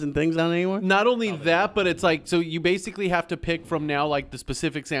 9,000 things on anymore? Not only that, but it's like, so you basically have to pick from now like the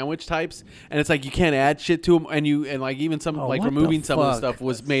specific sandwich types, and it's like you can't add shit to them, and like even some Oh, like what the removing some of the fuck? stuff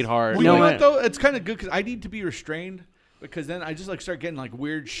was made hard. Well, No, you know I- what though? It's kind of good because I need to be restrained because then I just like start getting like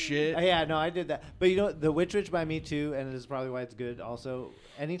weird shit. yeah, no, I did that. But you know, the Which by me too, and this is probably why it's good. Also,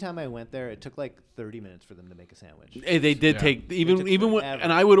 anytime I went there, it took like 30 minutes for them to make a sandwich. They did Yeah. take It took even when, forever.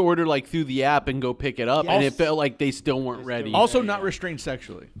 and I would order like through the app and go pick it up, and it Yes. felt like they still weren't They still ready weren't. Also, Yeah, not yeah. restrained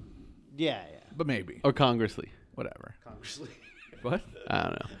sexually, Yeah, but maybe or congressionally. whatever. Congressly. What? I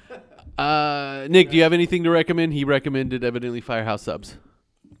don't know. Nick, do you have anything to recommend? He recommended evidently Firehouse Subs.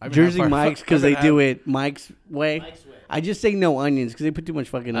 I haven't Jersey had Mike's Fire- because I they haven't do had- it Mike's way. Mike's way. I just say no onions because they put too much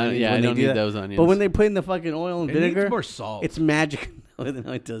fucking onions. yeah, when I they don't do need that. those onions. But when they put in the fucking oil and It needs vinegar, more salt. it's magic. No,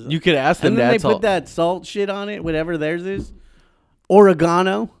 it doesn't. You could ask them and to then they add put salt. that salt shit on it, whatever theirs is.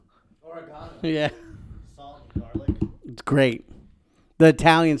 Oregano. Oregano, Yeah, salt, and garlic. it's great. The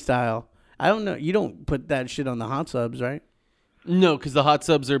Italian style. I don't know. You don't put that shit on the hot subs, right? No, because the hot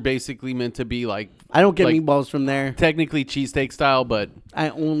subs are basically meant to be like I don't get Like- meatballs from there. technically cheesesteak style, but I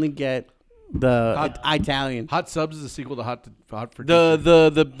only get the Italian. Hot Subs is a sequel to Hot for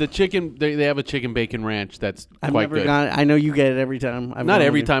the chicken they have a chicken bacon ranch that's I've quite never good. gone. I know you get it every time. I've Not gone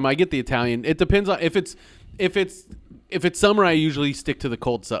every with you. time. I get the Italian. It depends on if it's summer. I usually stick to the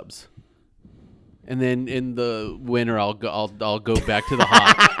cold subs, and then in the winter I'll go back to the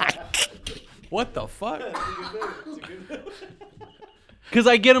hot. What the fuck? Because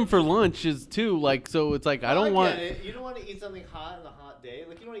I get them for lunches too. Like so, it's like I don't want You don't want to eat something hot in a hot day.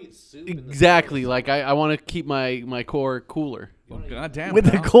 Like you don't want to eat soup. in the exactly. summer. Like I want to keep my core cooler. Well, God damn. with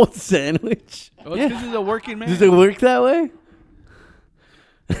a pal. cold sandwich. Oh, it's 'cause he's a working man. Does it work that way?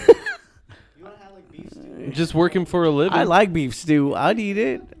 You want to have like beef stew. Just working for a living. I like beef stew. I'd eat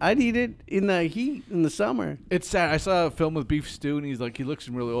it. I'd eat it in the heat in the summer. It's sad. I saw a film with Beef Stew, and he looks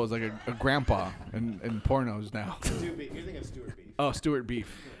really old. He's like a grandpa in pornos now. Stew beef. You're thinking of Stewart beef. Oh, Stuart Beef.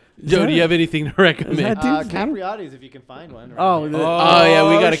 Joe, do you have anything to recommend? that- Dude's name? Capriati's if you can find one. Oh, around the- here. Oh yeah,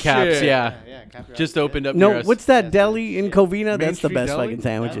 we got a shit. Caps. Yeah, yeah, Capriati's. just opened up. no, near us. what's that Yes, deli in yeah. Covina? Main That's the Street best Deli? fucking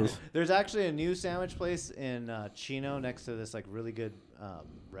sandwiches. There's actually a new sandwich place in Chino next to this like really good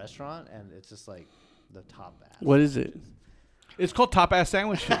restaurant, and it's just like the top ass. What is it? It's called Top Ass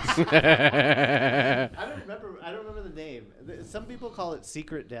Sandwiches. I don't remember the name. Some people call it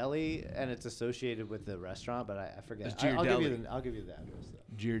Secret Deli, and it's associated with the restaurant, but I forget. It's Ghirardelli. I'll give you the address. Though.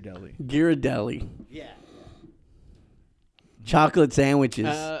 Ghirardelli. Ghirardelli. Yeah. chocolate sandwiches.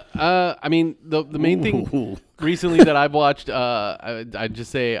 I mean, the main thing Ooh. recently that I've watched, I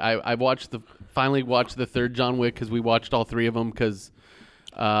just say I finally watched the third John Wick because we watched all three of them because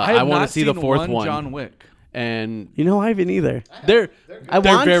I want to see the fourth one. John Wick. And You know, I haven't either. they're I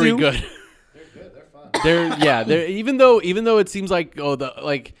they're want very to. good. They're even though it seems like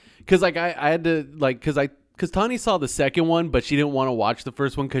because like I had to like because Tani saw the second one but she didn't want to watch the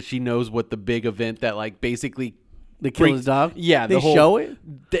first one because she knows what the big event that like basically They kill his dog. yeah they the whole, show it.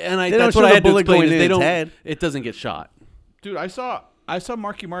 and They that's don't what show I the had to bullet explain going is in they its don't head. it doesn't get shot. Dude, I saw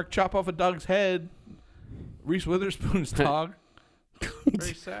Marky Mark chop off a dog's head. Reese Witherspoon's dog.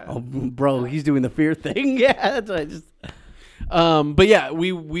 Very sad. Oh, bro, he's doing the fear thing. Yeah, that's what I just. But yeah,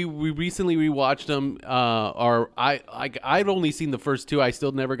 we recently rewatched them. I'd only seen the first two. I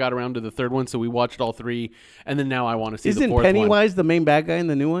still never got around to the third one, so we watched all three, and then now I want to see the Isn't fourth Pennywise the main bad guy in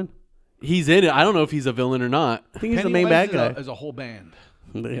the new one? one. He's in it. I don't know if he's a villain or not, I think he's the main bad guy. As a whole band.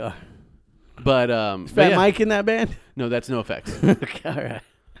 They are. but Fat but yeah. Mike in that band. No, that's no effects. Okay, all right.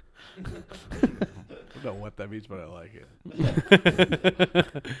 I don't know what that means, but I like it.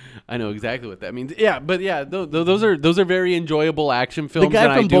 I know exactly what that means. Yeah, but yeah, those are very enjoyable action films, The guy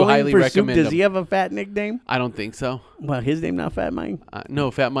and I from do Bowling highly for Soup, recommend does them. he have a fat nickname? I don't think so. Well, his name not Fat Mike. No,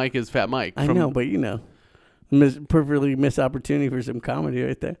 Fat Mike is Fat Mike. I know, but you know, perfectly missed opportunity for some comedy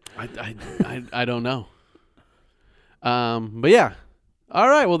right there. I don't know. But yeah. All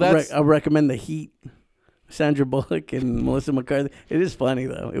right. Well, that's I recommend The Heat. Sandra Bullock and Melissa McCarthy. It is funny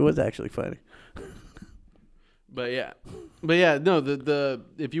though. It was actually funny. But yeah. No, the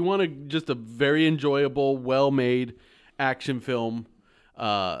if you want just a very enjoyable, well-made action film,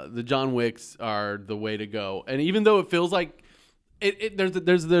 the John Wicks are the way to go. And even though it feels like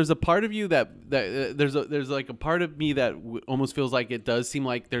there's a part of you that there's like a part of me that almost feels like it does seem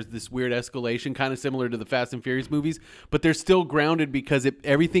like there's this weird escalation, kind of similar to the Fast and Furious movies, but they're still grounded because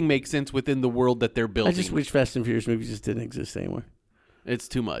everything makes sense within the world that they're building. I just wish Fast and Furious movies just didn't exist anymore. It's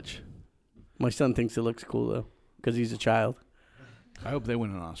too much. My son thinks it looks cool though, because he's a child. I hope they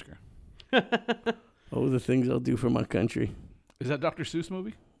win an Oscar. Oh, the things I'll do for my country. Is that Dr. Seuss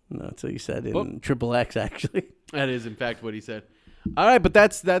movie? No, that's what you said in Oh. Triple X actually. That is, in fact, what he said. All right, but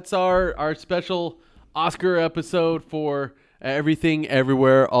that's our special Oscar episode for Everything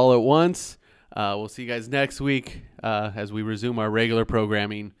Everywhere All at Once. We'll see you guys next week as we resume our regular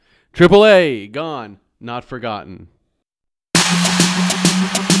programming. AAA, Gone, Not Forgotten.